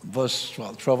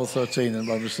 12 or 13 in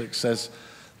Romans 6 says,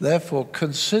 therefore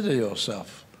consider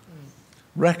yourself,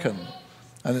 reckon.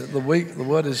 And the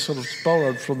word is sort of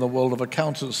borrowed from the world of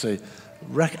accountancy.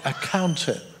 Account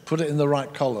it, put it in the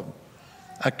right column.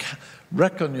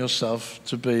 Reckon yourself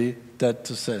to be dead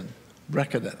to sin.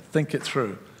 Reckon it, think it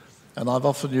through. And I've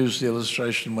often used the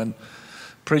illustration when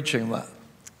preaching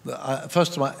that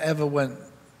first time I ever went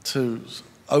to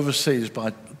overseas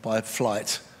by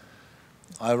flight,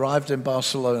 I arrived in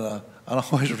Barcelona, and I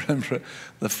always remember it.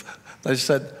 They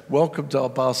said, welcome to our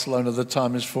Barcelona, the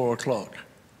time is 4 o'clock.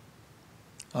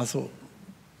 I thought,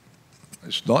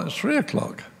 it's not, it's 3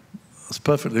 o'clock. It's a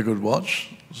perfectly good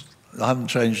watch. I haven't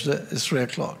changed it, it's 3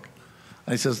 o'clock.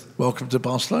 And he says, welcome to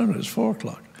Barcelona, it's 4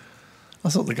 o'clock. I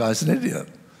thought the guy's an idiot.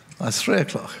 It's 3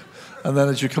 o'clock. And then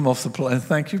as you come off the plane,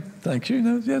 thank you.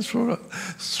 No, yeah, it's 4 o'clock.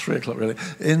 It's 3 o'clock, really.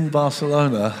 In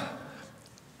Barcelona,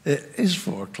 it is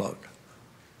 4 o'clock.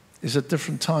 It's a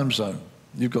different time zone.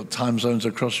 You've got time zones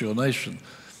across your nation.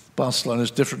 Barcelona's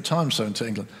a different time zone to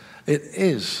England. It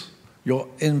is. You're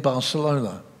in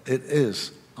Barcelona. It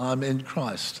is. I'm in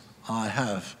Christ. I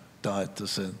have died to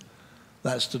sin.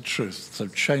 That's the truth. So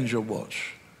change your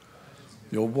watch.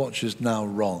 Your watch is now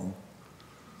wrong.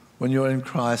 When you're in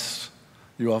Christ,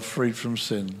 you are freed from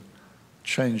sin.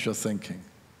 Change your thinking.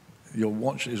 Your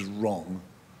watch is wrong.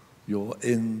 You're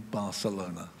in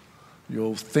Barcelona.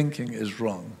 Your thinking is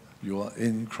wrong. You are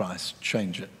in Christ.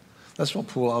 Change it. That's what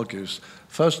Paul argues.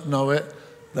 First know it,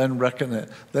 then reckon it.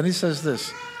 Then he says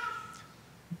this,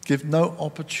 give no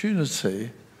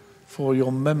opportunity for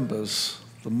your members,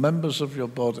 the members of your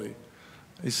body.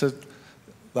 He said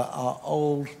that our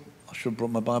old, I should have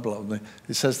brought my Bible up with me.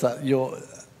 He says that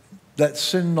let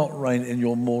sin not reign in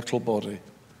your mortal body.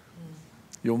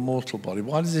 Your mortal body.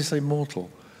 Why does he say mortal?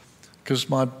 Because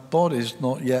my body's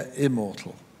not yet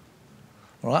immortal.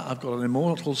 All right? I've got an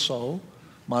immortal soul.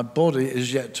 My body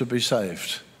is yet to be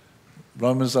saved.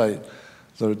 Romans 8,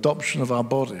 the adoption of our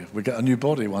body. We get a new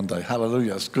body one day.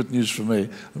 Hallelujah. It's good news for me.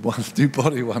 One new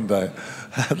body one day.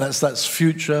 That's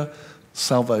future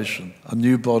salvation. A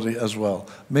new body as well.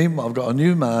 Meanwhile, I've got a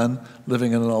new man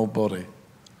living in an old body.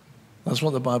 That's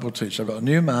what the Bible teaches. I've got a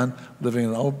new man living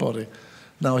in an old body.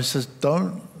 Now he says,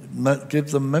 don't give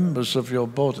the members of your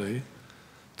body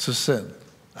to sin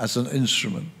as an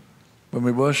instrument. When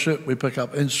we worship, we pick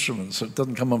up instruments. It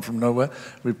doesn't come on from nowhere.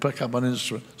 We pick up an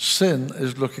instrument. Sin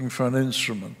is looking for an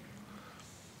instrument.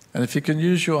 And if you can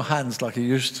use your hands like you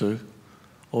used to,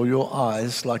 or your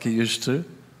eyes like you used to,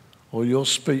 or your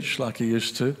speech like you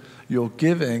used to, you're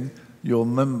giving your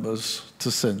members to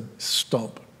sin.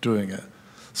 Stop doing it.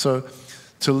 So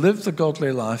to live the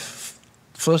godly life,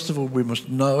 first of all, we must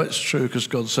know it's true because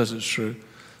God says it's true.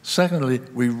 Secondly,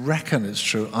 we reckon it's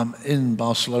true. I'm in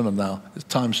Barcelona now.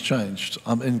 Time's changed.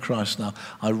 I'm in Christ now.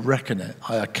 I reckon it.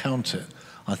 I account it.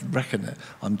 I reckon it.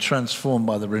 I'm transformed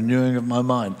by the renewing of my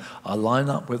mind. I line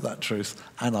up with that truth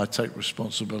and I take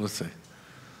responsibility.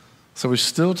 So we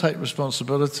still take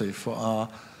responsibility for our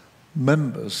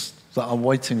members that are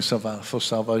waiting for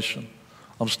salvation.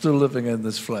 I'm still living in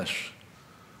this flesh.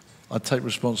 I take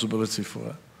responsibility for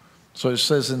it. So it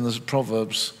says in the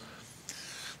Proverbs,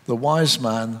 the wise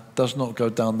man does not go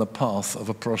down the path of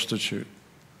a prostitute,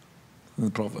 in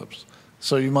the Proverbs.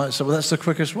 So you might say, well, that's the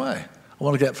quickest way. I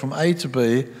want to get from A to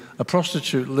B. A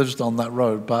prostitute lives on that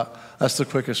road, but that's the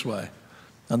quickest way.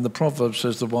 And the Proverb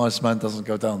says the wise man doesn't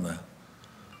go down there.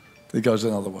 He goes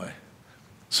another way.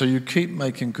 So you keep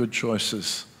making good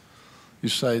choices. You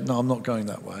say, no, I'm not going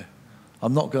that way.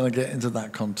 I'm not going to get into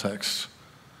that context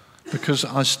because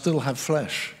I still have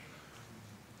flesh.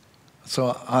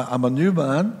 So I'm a new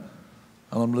man,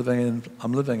 and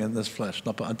I'm living in this flesh.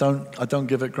 No, but I don't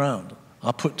give it ground.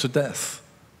 I put to death.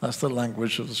 That's the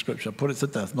language of the scripture. I put it to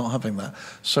death, not having that.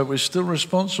 So we're still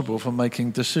responsible for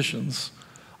making decisions.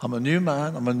 I'm a new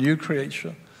man. I'm a new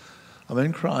creature. I'm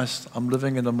in Christ. I'm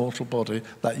living in a mortal body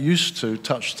that used to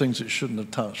touch things it shouldn't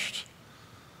have touched.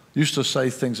 Used to say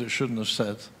things it shouldn't have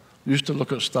said. Used to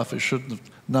look at stuff it shouldn't have.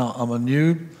 Now I'm a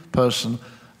new person,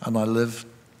 and I live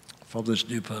for this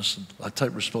new person. I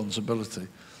take responsibility.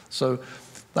 So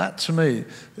that to me,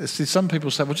 see, some people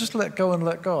say, well, just let go and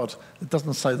let God. It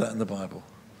doesn't say that in the Bible.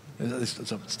 It's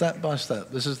step by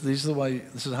step. This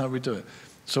is how we do it.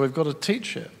 So we've got to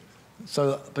teach it.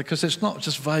 So because it's not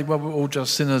just vague, well, we're all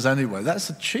just sinners anyway. That's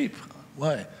a cheap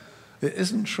way. It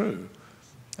isn't true.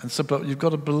 And so, but you've got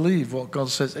to believe what God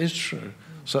says is true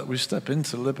so that we step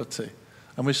into liberty.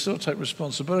 And we still take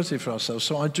responsibility for ourselves.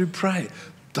 So I do pray,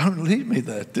 don't leave me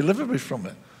there. Deliver me from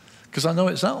it. Because I know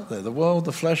it's out there. The world,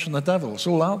 the flesh, and the devil, it's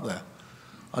all out there.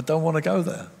 I don't want to go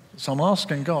there. So I'm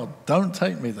asking God, don't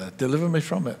take me there. Deliver me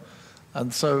from it.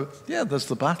 And so, yeah, there's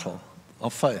the battle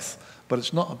of faith. But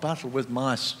it's not a battle with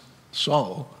my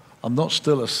soul. I'm not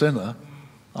still a sinner.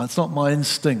 It's not my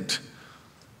instinct.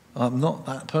 I'm not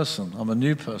that person. I'm a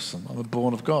new person. I'm a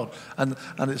born of God. And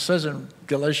it says in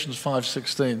Galatians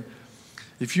 5:16,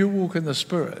 if you walk in the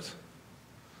Spirit,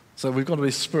 so we've got to be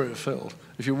Spirit-filled.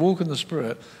 If you walk in the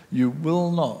Spirit, you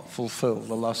will not fulfill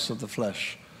the lusts of the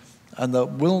flesh. And the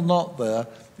will not there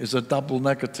is a double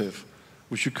negative,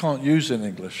 which you can't use in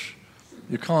English.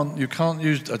 You can't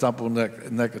use a double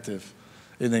negative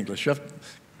in English.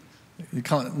 You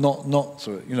can't not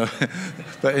to it, you know.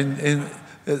 But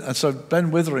and so Ben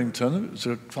Witherington, who's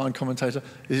a fine commentator,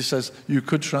 he says you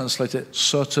could translate it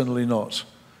certainly not.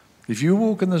 If you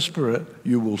walk in the Spirit,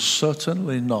 you will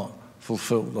certainly not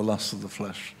fulfill the lusts of the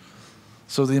flesh.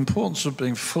 So the importance of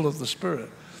being full of the Spirit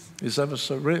is ever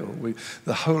so real.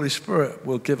 The Holy Spirit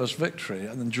will give us victory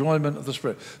and enjoyment of the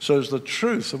Spirit. So it's the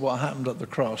truth of what happened at the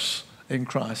cross in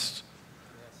Christ.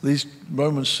 These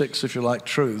Romans 6, if you like,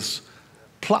 truths,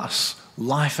 plus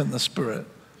life in the Spirit.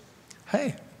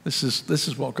 Hey, this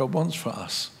is what God wants for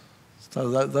us.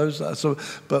 So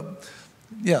but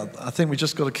yeah, I think we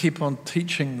just got to keep on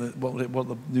teaching what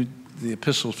the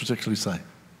epistles particularly say.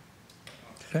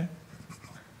 Okay.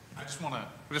 I just want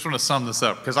to sum this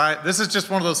up because this is just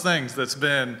one of those things that's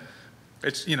been,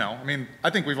 I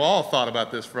think we've all thought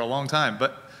about this for a long time,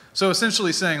 but so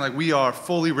essentially saying like we are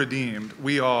fully redeemed,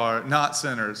 we are not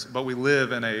sinners, but we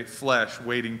live in a flesh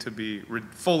waiting to be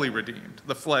fully redeemed,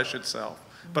 the flesh itself,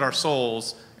 but our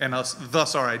souls and us,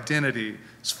 thus our identity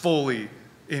is fully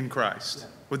in Christ. Yeah.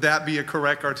 Would that be a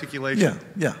correct articulation?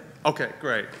 Yeah. Okay,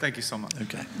 great. Thank you so much.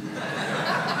 Okay.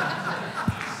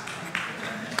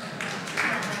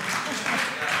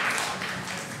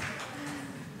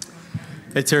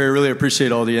 Hey, Terry, I really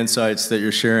appreciate all the insights that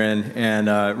you're sharing, and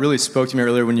really spoke to me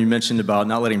earlier when you mentioned about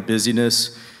not letting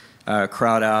busyness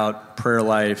crowd out prayer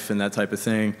life and that type of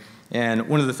thing. And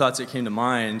one of the thoughts that came to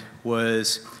mind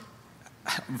was,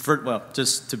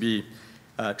 just to be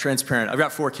transparent, I've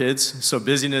got 4 kids, so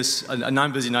busyness, a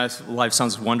non-busy life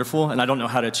sounds wonderful, and I don't know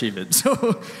how to achieve it.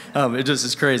 So it just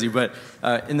is crazy. But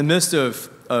in the midst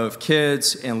of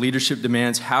kids and leadership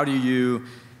demands, how do you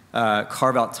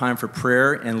carve out time for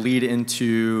prayer and lead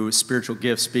into spiritual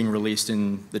gifts being released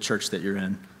in the church that you're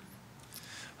in?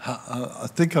 I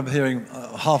think I'm hearing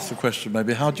half the question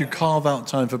maybe. How do you carve out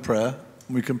time for prayer?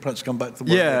 We can perhaps come back to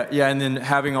the word. Yeah, and then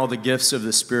having all the gifts of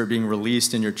the Spirit being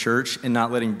released in your church and not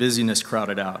letting busyness crowd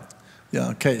it out.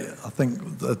 Yeah, okay. I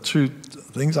think the 2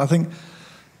 things. I think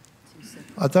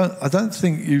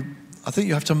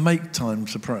you have to make time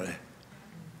to pray.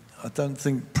 I don't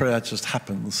think prayer just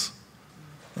happens.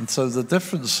 And so the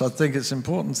difference, I think it's an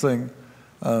important thing.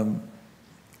 I'm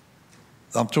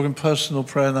talking personal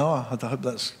prayer now. I hope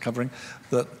that's covering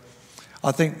that.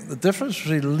 I think the difference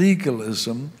between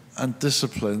legalism and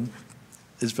discipline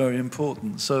is very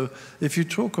important. So if you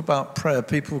talk about prayer,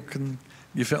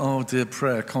 you feel, oh dear,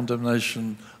 prayer,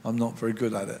 condemnation, I'm not very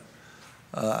good at it.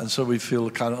 And so we feel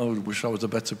kind of, oh, I wish I was a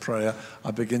better prayer.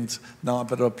 Now I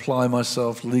better apply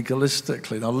myself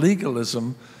legalistically. Now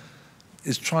legalism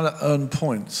is trying to earn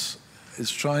points.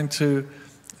 It's trying to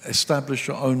establish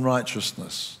your own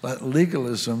righteousness. That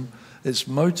legalism, its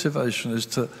motivation is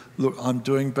to, look, I'm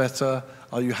doing better.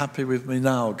 Are you happy with me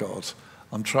now, God?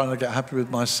 I'm trying to get happy with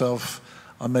myself.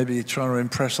 I'm maybe trying to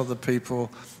impress other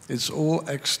people. It's all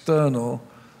external.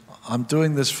 I'm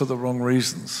doing this for the wrong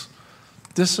reasons.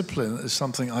 Discipline is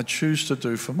something I choose to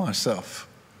do for myself.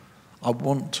 I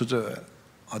want to do it.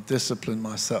 I discipline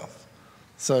myself.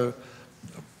 So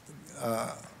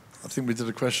I think we did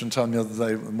a question time the other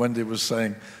day when Wendy was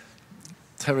saying,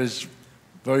 Terry's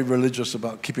very religious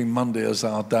about keeping Monday as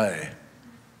our day.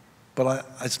 But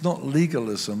it's not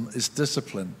legalism, it's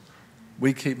discipline.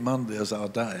 We keep Monday as our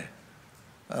day.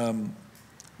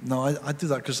 No, I do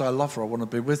that because I love her. I want to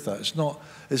be with her. It's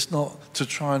not to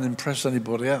try and impress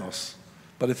anybody else.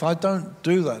 But if I don't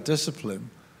do that discipline,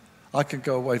 I could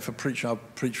go away for preaching. I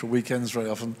preach for weekends very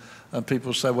often, and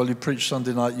people say, well, you preach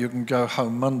Sunday night, you can go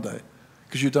home Monday.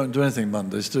 Because you don't do anything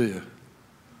Mondays, do you?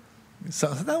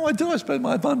 So, no, I do. I spend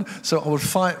my Monday. So I would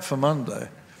fight for Monday,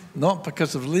 not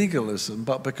because of legalism,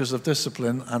 but because of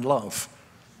discipline and love.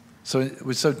 So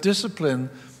discipline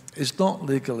is not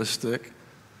legalistic.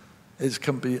 It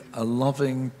can be a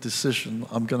loving decision.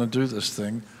 I'm going to do this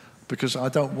thing because I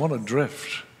don't want to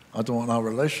drift. I don't want our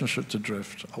relationship to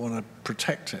drift. I want to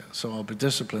protect it, so I'll be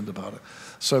disciplined about it.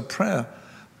 So prayer,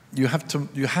 you have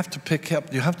to pick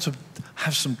up, you have to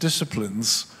have some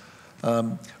disciplines,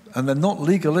 and they're not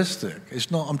legalistic.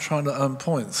 It's not I'm trying to earn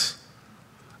points.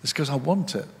 It's because I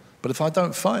want it. But if I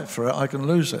don't fight for it, I can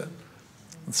lose it.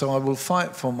 And so I will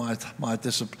fight for my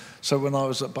discipline. So when I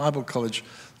was at Bible college,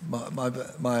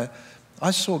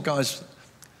 I saw guys,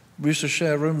 we used to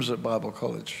share rooms at Bible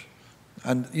college.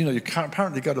 And, you know, you can't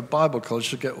apparently go to Bible college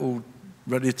to get all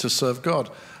ready to serve God.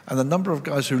 And the number of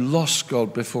guys who lost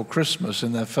God before Christmas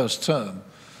in their first term,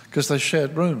 because they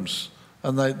shared rooms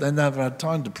and they never had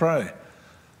time to pray.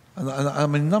 And I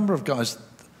mean, a number of guys,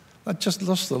 they just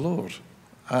lost the Lord.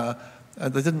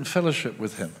 And they didn't fellowship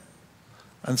with him.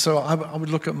 And so I would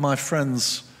look at my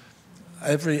friends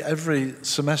every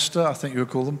semester, I think you would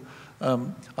call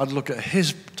them, I'd look at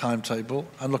his timetable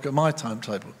and look at my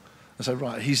timetable. I say,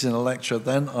 right, he's in a lecture,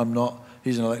 then I'm not.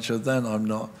 He's in a lecture, then I'm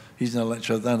not. He's in a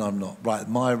lecture, then I'm not. Right,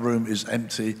 my room is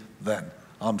empty, then.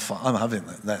 I'm having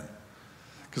it then.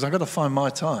 Because I've got to find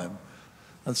my time.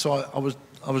 And so I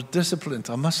was disciplined.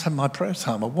 I must have my prayer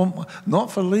time. I want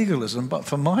not for legalism, but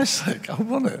for my sake. I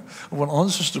want it. I want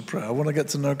answers to prayer. I want to get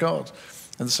to know God.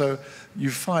 And so you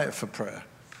fight for prayer.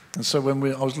 And so when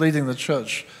I was leading the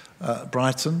church at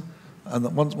Brighton,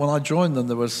 and when I joined them,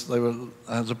 there was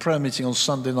a prayer meeting on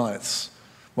Sunday nights,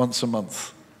 once a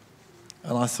month.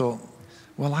 And I thought,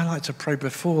 well, I like to pray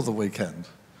before the weekend,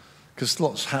 because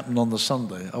lots happen on the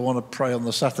Sunday. I want to pray on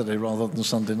the Saturday rather than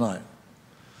Sunday night.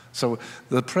 So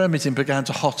the prayer meeting began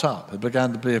to hot up. It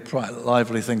began to be a quite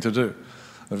lively thing to do.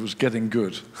 It was getting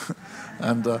good.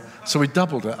 And so we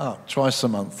doubled it up, twice a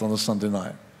month on a Sunday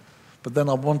night. But then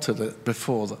I wanted it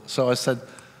before that. So I said,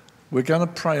 we're going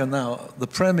to pray now. The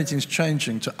prayer meeting's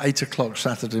changing to 8 o'clock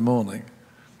Saturday morning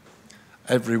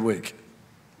every week.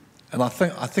 And I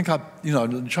think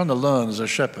I'm trying to learn as a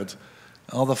shepherd.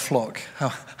 Are the flock?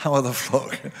 How are the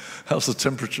flock? How's the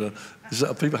temperature?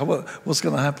 What's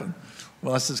going to happen?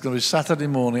 Well, I said it's going to be Saturday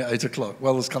morning at 8 o'clock.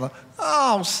 Well, it's kind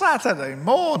of, Saturday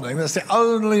morning? That's the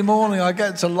only morning I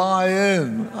get to lie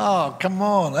in. Oh, come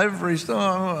on,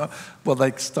 Well,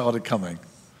 they started coming.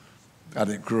 And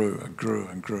it grew and grew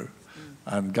and grew.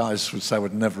 And guys would say I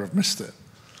would never have missed it.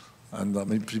 And I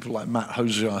mean, people like Matt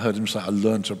Hosier, I heard him say, I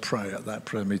learned to pray at that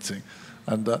prayer meeting.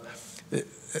 And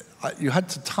I had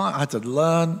to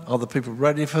learn, are the people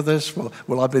ready for this?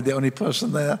 Will I be the only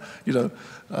person there?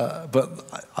 But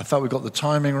I felt we got the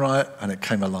timing right, and it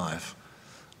came alive.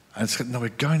 And said, no, we're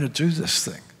going to do this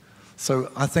thing.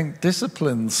 So I think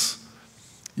disciplines,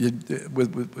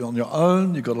 on your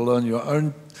own, you've got to learn your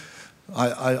own.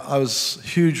 I was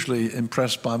hugely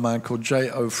impressed by a man called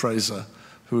J.O. Fraser,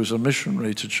 who was a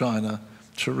missionary to China.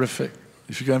 Terrific.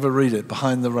 If you can ever read it,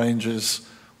 Behind the Ranges,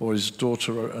 or his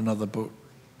daughter wrote another book,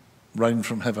 Rain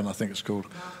from Heaven, I think it's called.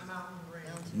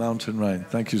 Mountain Rain.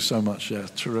 Thank you so much. Yeah,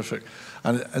 terrific.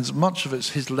 And as much of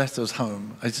it's his letters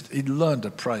home. He learned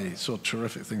to pray. He saw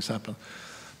terrific things happen.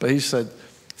 But he said,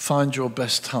 find your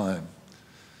best time.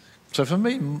 So for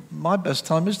me, my best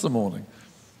time is the morning.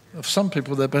 For some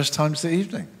people, their best time is the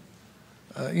evening.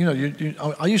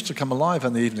 I used to come alive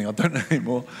in the evening. I don't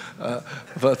anymore.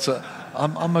 But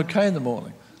I'm okay in the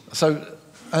morning. So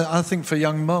I think for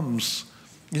young mums,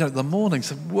 the morning's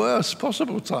the worst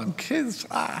possible time. Kids,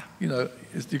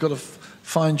 you've got to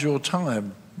find your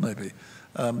time, maybe.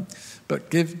 But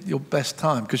give your best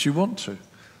time, because you want to.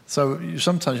 So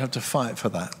sometimes you have to fight for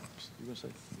that.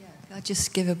 Yeah, I'll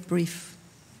just give a brief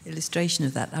illustration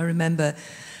of that. I remember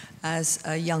as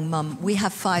a young mum, we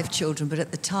have 5 children, but at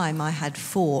the time I had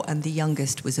 4, and the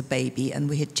youngest was a baby, and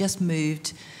we had just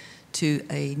moved to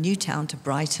a new town, to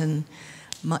Brighton,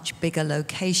 much bigger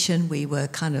location. We were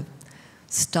kind of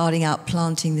starting out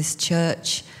planting this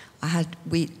church.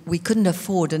 We couldn't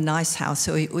afford a nice house,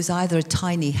 so it was either a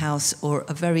tiny house or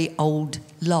a very old,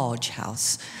 large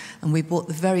house. And we bought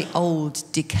the very old,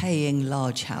 decaying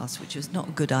large house, which was not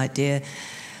a good idea.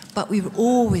 But we were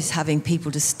always having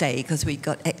people to stay because we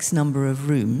got X number of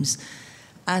rooms.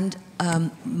 And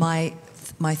my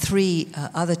 3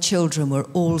 other children were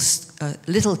all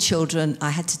little children.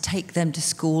 I had to take them to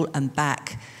school and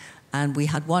back. And we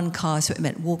had 1 car, so it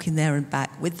meant walking there and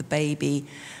back with the baby,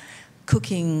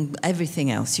 cooking, everything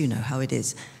else, you know how it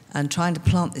is, and trying to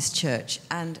plant this church.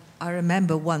 And I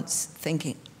remember once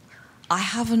thinking, I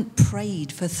haven't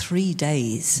prayed for 3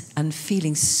 days, and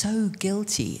feeling so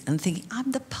guilty and thinking,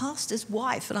 I'm the pastor's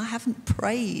wife and I haven't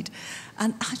prayed.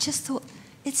 And I just thought,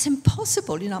 it's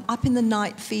impossible. I'm up in the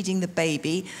night feeding the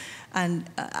baby, and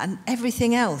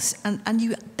everything else. And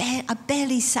I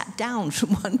barely sat down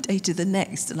from one day to the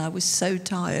next, and I was so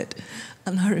tired.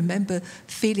 And I remember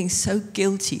feeling so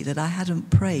guilty that I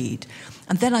hadn't prayed.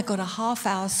 And then I got a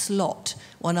half-hour slot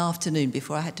one afternoon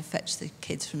before I had to fetch the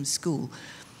kids from school.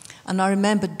 And I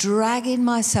remember dragging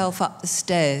myself up the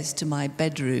stairs to my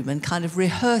bedroom and kind of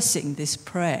rehearsing this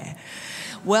prayer.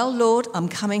 Well, Lord, I'm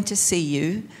coming to see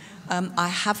you. I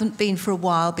haven't been for a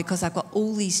while because I've got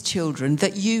all these children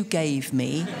that you gave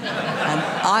me. And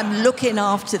I'm looking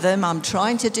after them. I'm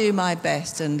trying to do my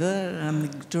best. And I'm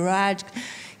dragged.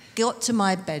 Got to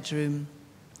my bedroom,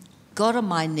 got on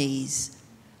my knees,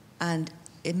 and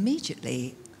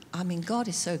immediately, I mean, God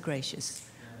is so gracious.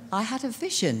 I had a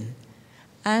vision.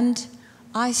 And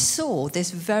I saw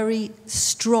this very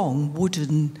strong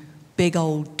wooden big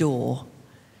old door,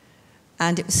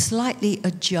 and it was slightly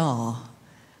ajar.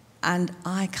 And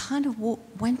I kind of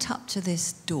went up to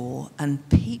this door and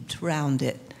peeped round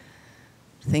it,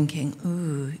 thinking,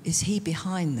 ooh, is he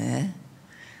behind there?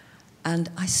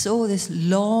 And I saw this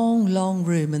long, long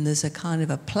room, and there's a kind of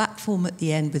a platform at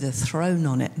the end with a throne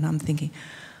on it. And I'm thinking,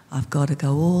 I've got to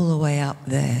go all the way up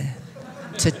there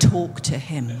to talk to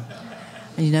him.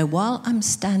 And you know, while I'm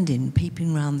standing,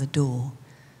 peeping round the door,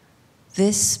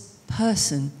 this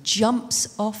person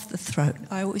jumps off the throne.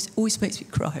 I always makes me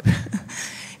cry.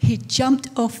 He jumped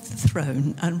off the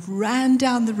throne and ran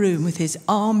down the room with his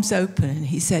arms open, and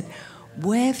he said,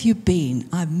 "Where have you been?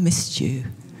 I've missed you."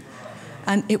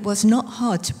 And it was not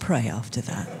hard to pray after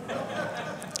that.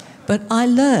 But I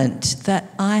learned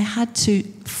that I had to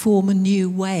form a new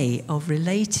way of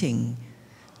relating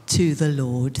to the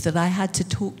Lord, that I had to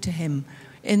talk to him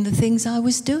in the things I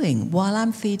was doing, while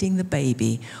I'm feeding the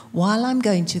baby, while I'm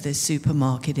going to the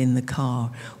supermarket in the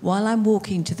car, while I'm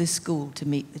walking to the school to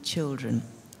meet the children,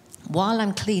 while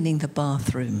I'm cleaning the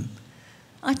bathroom.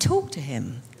 I talk to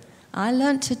him. I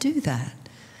learned to do that.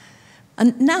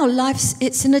 And now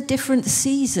it's in a different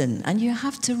season, and you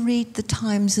have to read the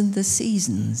times and the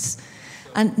seasons.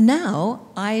 And now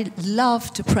I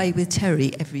love to pray with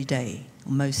Terry every day,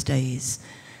 most days.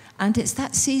 And it's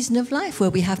that season of life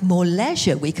where we have more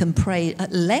leisure. We can pray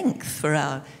at length for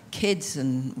our kids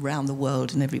and around the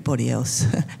world and everybody else,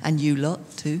 and you lot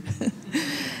too.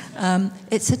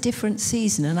 It's a different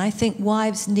season, and I think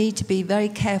wives need to be very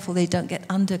careful they don't get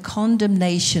under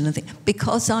condemnation and think,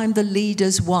 because I'm the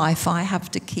leader's wife, I have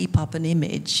to keep up an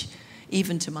image,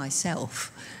 even to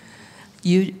myself.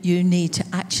 You need to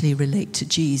actually relate to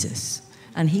Jesus,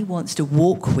 and he wants to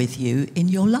walk with you in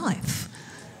your life.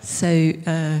 So,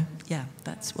 yeah,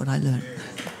 that's what I learned.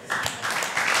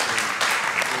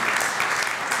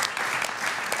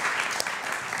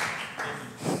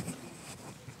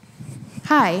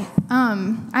 Hi,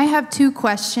 I have 2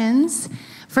 questions.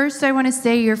 First, I want to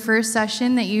say your first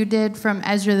session that you did from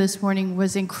Ezra this morning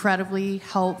was incredibly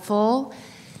helpful.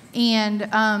 And,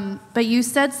 but you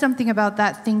said something about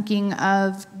that thinking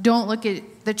of don't look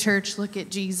at the church, look at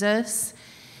Jesus.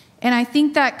 And I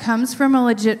think that comes from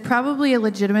probably a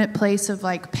legitimate place of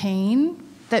like pain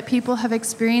that people have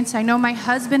experienced. I know my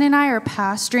husband and I are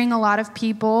pastoring a lot of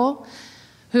people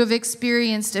who have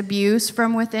experienced abuse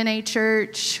from within a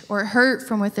church or hurt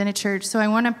from within a church. So I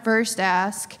want to first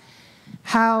ask,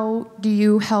 how do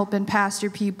you help and pastor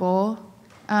people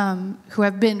who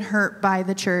have been hurt by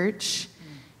the church?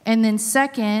 And then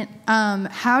second,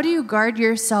 how do you guard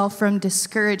yourself from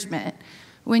discouragement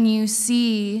when you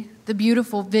see the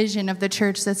beautiful vision of the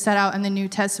church that's set out in the New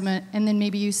Testament, and then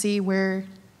maybe you see where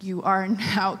you are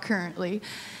now currently?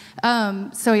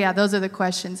 So yeah, those are the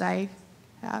questions I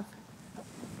have.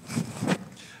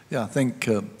 Yeah, I think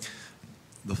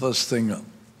the first thing,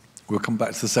 we'll come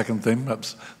back to the second thing,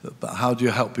 perhaps, but how do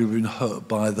you help people being hurt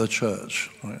by the church?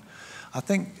 Right? I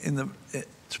think,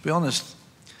 to be honest,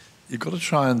 you've got to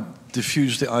try and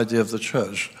diffuse the idea of the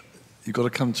church. You've got to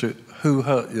come to who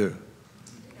hurt you.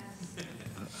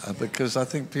 Because I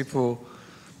think people,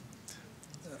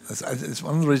 it's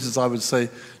one of the reasons I would say,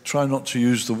 try not to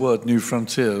use the word New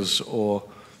Frontiers or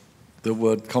the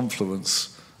word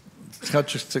Confluence.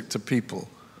 Just stick to people.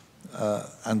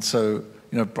 And so,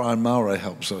 you know, Brian Mowray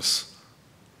helps us.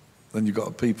 Then you've got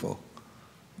a people.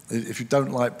 If you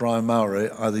don't like Brian Mowray,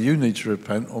 either you need to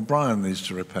repent or Brian needs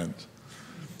to repent.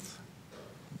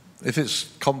 If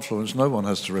it's Confluence, no one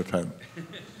has to repent.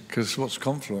 Because what's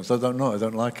Confluence? I don't know. I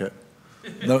don't like it.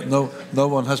 No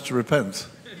one has to repent.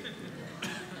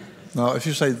 Now, if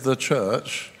you say the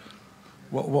church,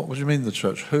 what do you mean the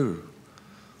church? Who?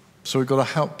 So we've got to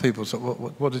help people. So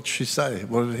what did she say?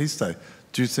 What did he say?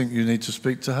 Do you think you need to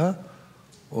speak to her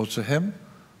or to him?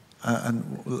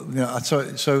 And you know,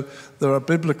 so there are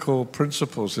biblical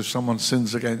principles. If someone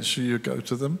sins against you, you go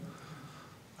to them.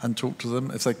 and talk to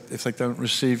them. If they don't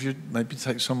receive you, maybe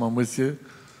take someone with you.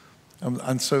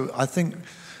 And so I think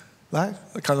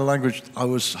that kind of language,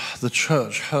 the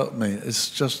church hurt me. It's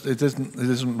just, it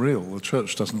isn't real. The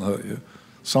church doesn't hurt you.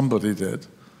 Somebody did,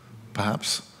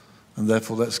 perhaps. And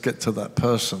therefore, let's get to that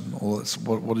person, or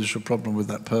what is your problem with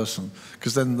that person?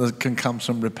 Because then there can come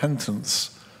some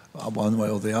repentance one way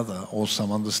or the other, or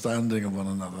some understanding of one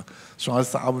another. So I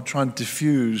thought I would try and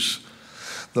diffuse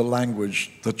the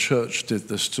language, the church did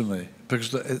this to me,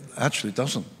 because it actually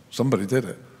doesn't. Somebody did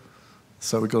it.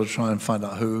 So we've got to try and find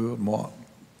out who and what.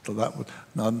 So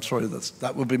I'm sorry,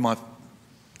 that would be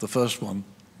the first one.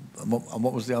 And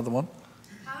what was the other one?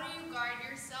 How do you guard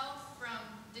yourself from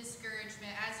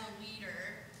discouragement as a leader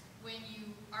when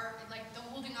you are, like, the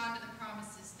holding on to the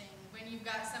promises thing, when you've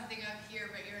got something up here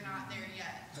but you're not there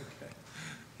yet? Okay.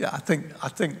 Yeah, I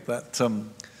think that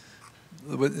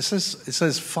it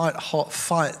says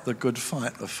fight the good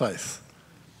fight of faith.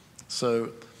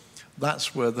 So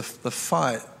that's where the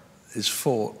fight is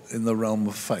fought in the realm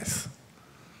of faith.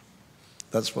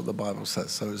 That's what the Bible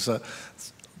says.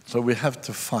 So we have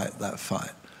to fight that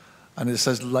fight, and it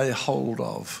says lay hold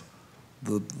of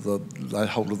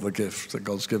the gift that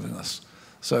God's given us.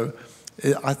 So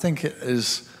I think it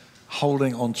is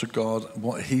holding on to God,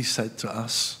 what He said to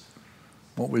us,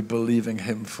 what we're believing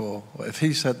Him for. If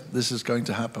He said this is going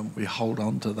to happen, we hold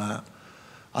on to that.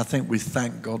 I think we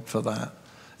thank God for that.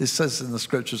 It says in the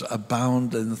scriptures,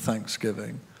 abound in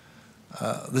thanksgiving.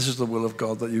 This is the will of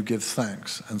God, that you give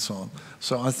thanks, and so on.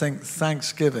 So I think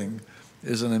thanksgiving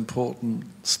is an important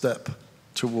step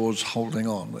towards holding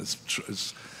on.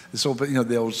 It's all,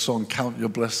 the old song, count your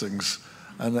blessings.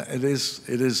 And it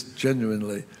is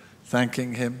genuinely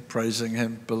thanking Him, praising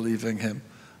Him, believing Him.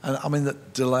 And I mean,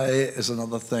 that delay is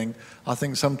another thing. I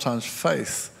think sometimes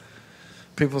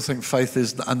people think faith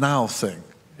is a now thing.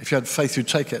 If you had faith, you'd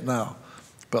take it now.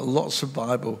 But lots of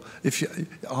Bible,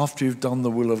 after you've done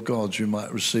the will of God, you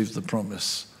might receive the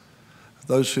promise.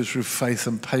 Those who through faith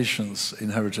and patience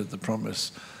inherited the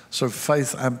promise. So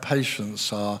faith and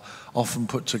patience are often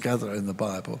put together in the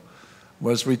Bible,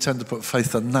 whereas we tend to put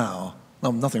faith and now.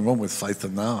 No, nothing wrong with faith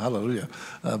and now, hallelujah.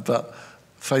 But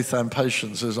faith and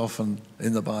patience is often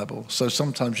in the Bible. So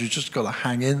sometimes you just got to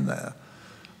hang in there.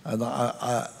 And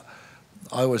I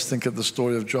always think of the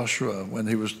story of Joshua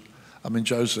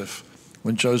Joseph.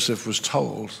 When Joseph was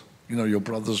told, your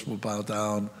brothers will bow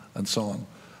down and so on,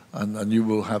 and you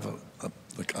will have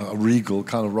a regal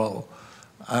kind of role.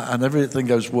 And everything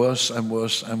goes worse and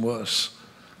worse and worse.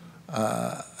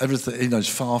 Everything, he's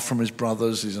far from his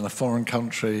brothers, he's in a foreign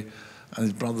country, and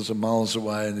his brothers are miles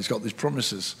away, and he's got these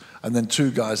promises. And then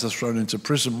two guys are thrown into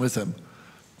prison with him,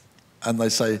 and they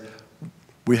say,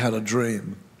 we had a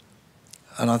dream.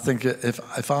 And I think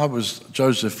if I was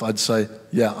Joseph, I'd say,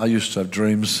 yeah, I used to have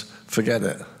dreams. Forget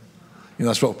it.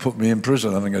 That's what put me in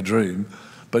prison, having a dream.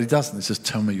 But he doesn't. He says,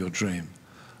 tell me your dream.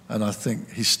 And I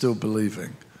think he's still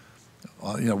believing.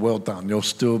 Well done. You're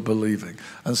still believing.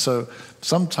 And so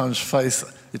sometimes faith,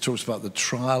 it talks about the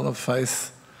trial of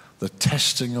faith, the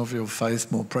testing of your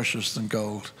faith, more precious than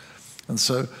gold. And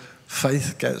so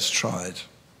faith gets tried.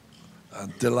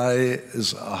 Delay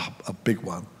is a big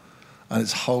one. And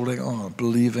it's holding on,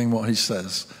 believing what He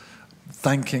says,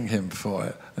 thanking Him for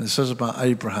it. And it says about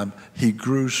Abraham, he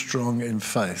grew strong in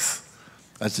faith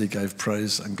as he gave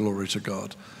praise and glory to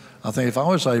God. I think if I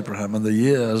was Abraham and the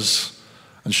years,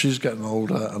 and she's getting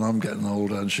older and I'm getting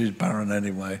older and she's barren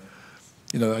anyway,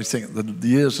 I think the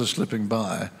years are slipping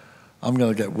by, I'm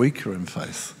going to get weaker in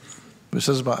faith. But it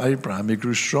says about Abraham, he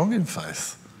grew strong in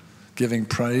faith, giving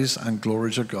praise and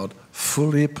glory to God,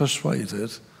 fully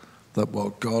persuaded that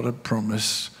what God had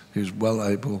promised, He was well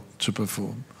able to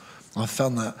perform. I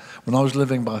found that when I was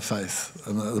living by faith,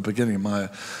 and at the beginning of my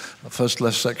first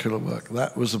less secular work,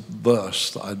 that was a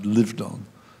verse that I'd lived on,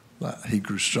 that he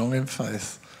grew strong in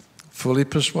faith, fully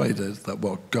persuaded that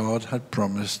what God had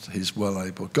promised, He's well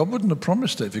able. God wouldn't have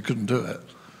promised it if He couldn't do it.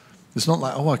 It's not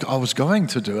like, I was going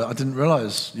to do it. I didn't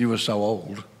realize you were so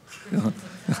old.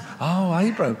 Oh,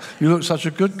 Abraham, you look such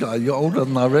a good guy. You're older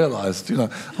than I realized.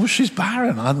 Oh, she's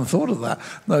barren. I hadn't thought of that.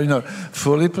 No,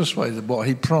 fully persuaded what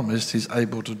He promised, He's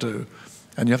able to do.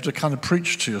 And you have to kind of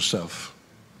preach to yourself.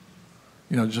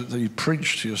 You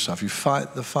preach to yourself. You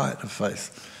fight the fight of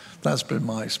faith. That's been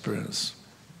my experience.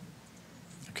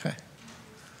 Okay.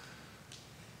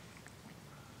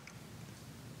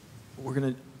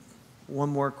 One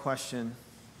more question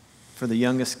for the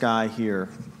youngest guy here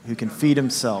who can feed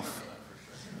himself.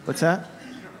 What's that?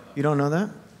 You don't know that?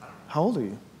 How old are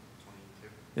you?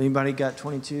 22. Anybody got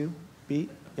 22 beat?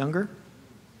 Younger?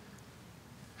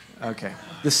 Okay.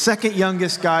 The second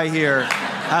youngest guy here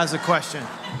has a question.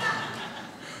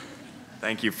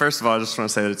 Thank you. First of all, I just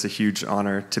want to say that it's a huge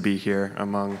honor to be here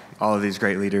among all of these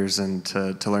great leaders and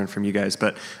to learn from you guys.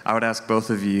 But I would ask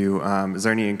both of you, is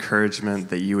there any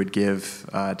encouragement that you would give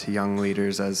to young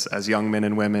leaders as young men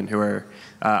and women who are,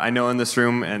 I know, in this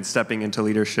room and stepping into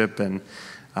leadership, and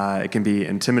it can be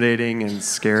intimidating and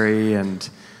scary, and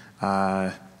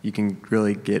you can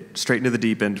really get straight into the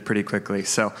deep end pretty quickly.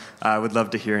 So I would love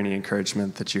to hear any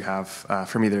encouragement that you have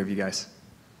from either of you guys.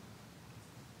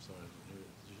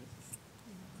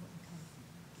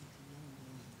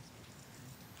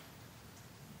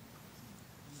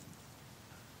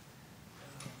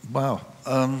 Wow.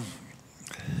 I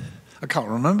can't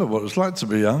remember what it was like to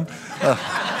be young.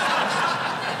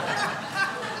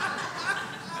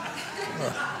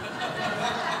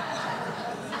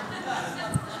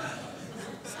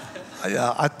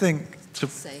 Yeah, I think to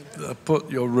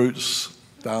put your roots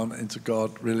down into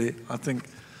God, really. I think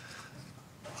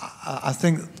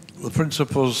the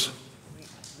principles.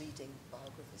 Reading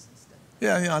biographies and stuff.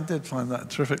 Yeah, I did find that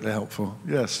terrifically helpful.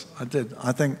 Yes, I did.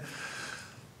 I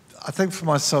think for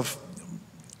myself,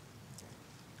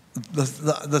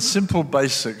 the simple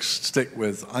basics stick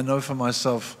with. I know for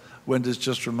myself, Wendy's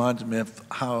just reminded me of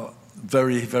how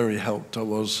very, very helped I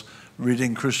was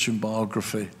reading Christian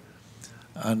biography,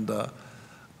 and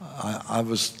I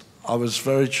was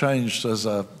very changed as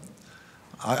I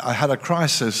had a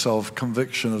crisis of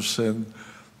conviction of sin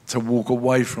to walk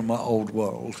away from my old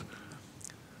world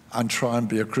and try and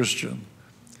be a Christian,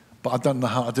 but I didn't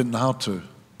know how to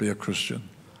be a Christian.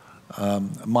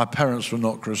 My parents were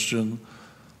not Christian.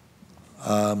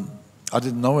 I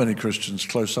didn't know any Christians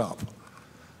close up.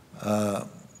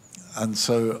 And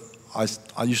so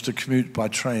I used to commute by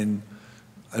train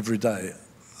every day.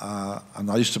 And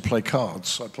I used to play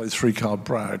cards. I played 3-card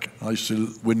brag. I used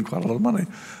to win quite a lot of money.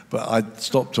 But I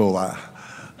stopped all that.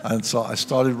 And so I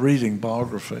started reading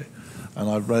biography. And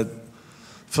I read,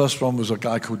 first one was a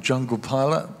guy called Jungle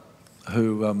Pilot,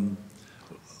 who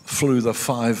flew the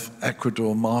 5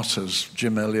 Ecuador martyrs,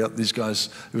 Jim Elliot, these guys.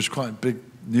 It was quite big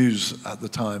news at the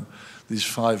time. These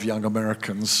 5 young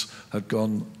Americans had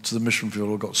gone to the mission field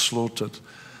or got slaughtered.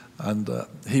 And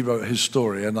he wrote his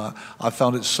story, and I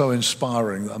found it so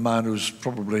inspiring that a man who was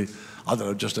probably, I don't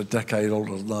know, just a decade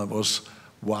older than I was,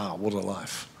 wow, what a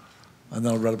life. And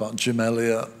then I read about Jim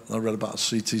Elliot, I read about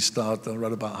C.T. Studd, I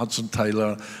read about Hudson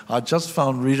Taylor. I just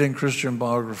found reading Christian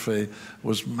biography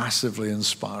was massively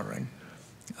inspiring.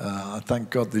 I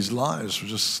thank God these lives were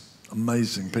just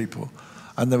amazing people.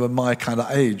 And they were my kind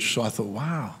of age, so I thought,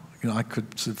 wow, I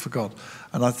could live for God.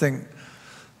 And I think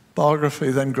biography,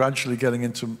 then gradually getting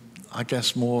into, I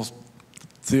guess, more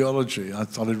theology. I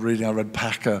read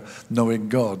Packer, Knowing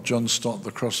God, John Stott,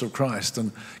 The Cross of Christ,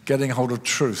 and getting hold of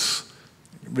truth,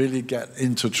 really get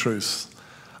into truth.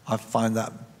 I find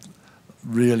that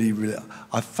really, really,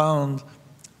 I found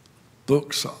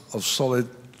books of solid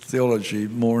theology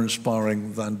more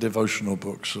inspiring than devotional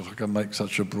books, if I can make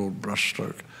such a broad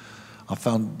brushstroke. I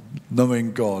found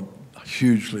Knowing God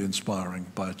hugely inspiring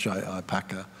by J.I.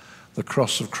 Packer. The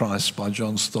Cross of Christ by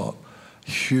John Stott,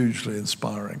 hugely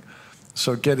inspiring.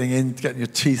 So getting your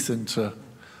teeth into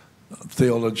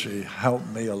theology helped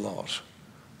me a lot.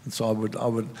 And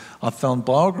so I found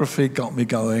biography got me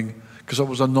going because I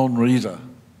was a non-reader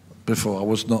before. I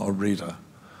was not a reader.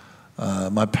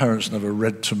 My parents never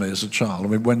read to me as a child. I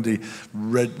mean, Wendy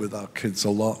read with our kids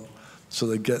a lot, so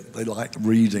they like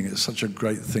reading. It's such a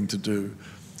great thing to do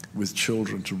with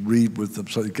children, to read with them,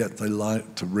 so they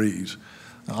like to read.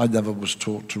 I never was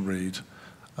taught to read.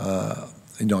 I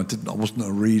wasn't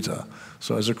a reader.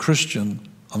 So as a Christian,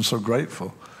 I'm so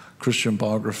grateful. Christian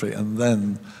biography, and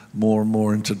then more and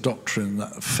more into doctrine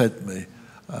that fed me.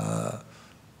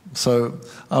 So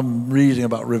I'm reading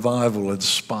about revival,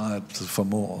 inspired for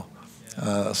more.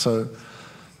 So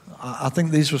I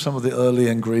think these were some of the early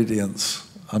ingredients.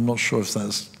 I'm not sure if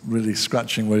that's really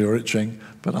scratching where you're itching,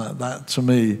 but that to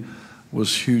me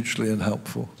was hugely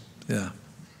helpful. Yeah.